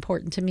wasn't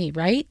important to me,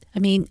 right? I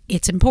mean,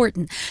 it's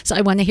important. So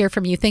I want to hear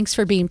from you. Thanks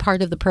for being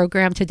part of the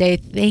program today.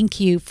 Thank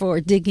you for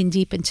digging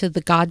deep into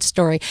the God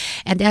story.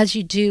 And as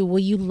you do, will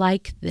you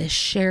like this,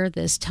 share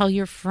this, tell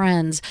your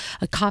friends,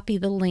 copy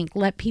the link,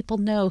 let people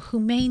know who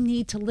may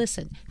need to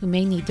listen, who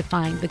may need to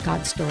find the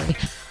God story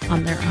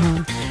on their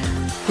own.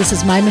 This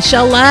is My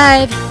Michelle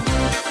Live.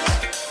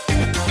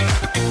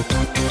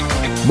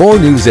 More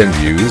news and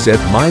views at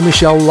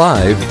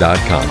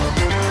MyMichelleLive.com.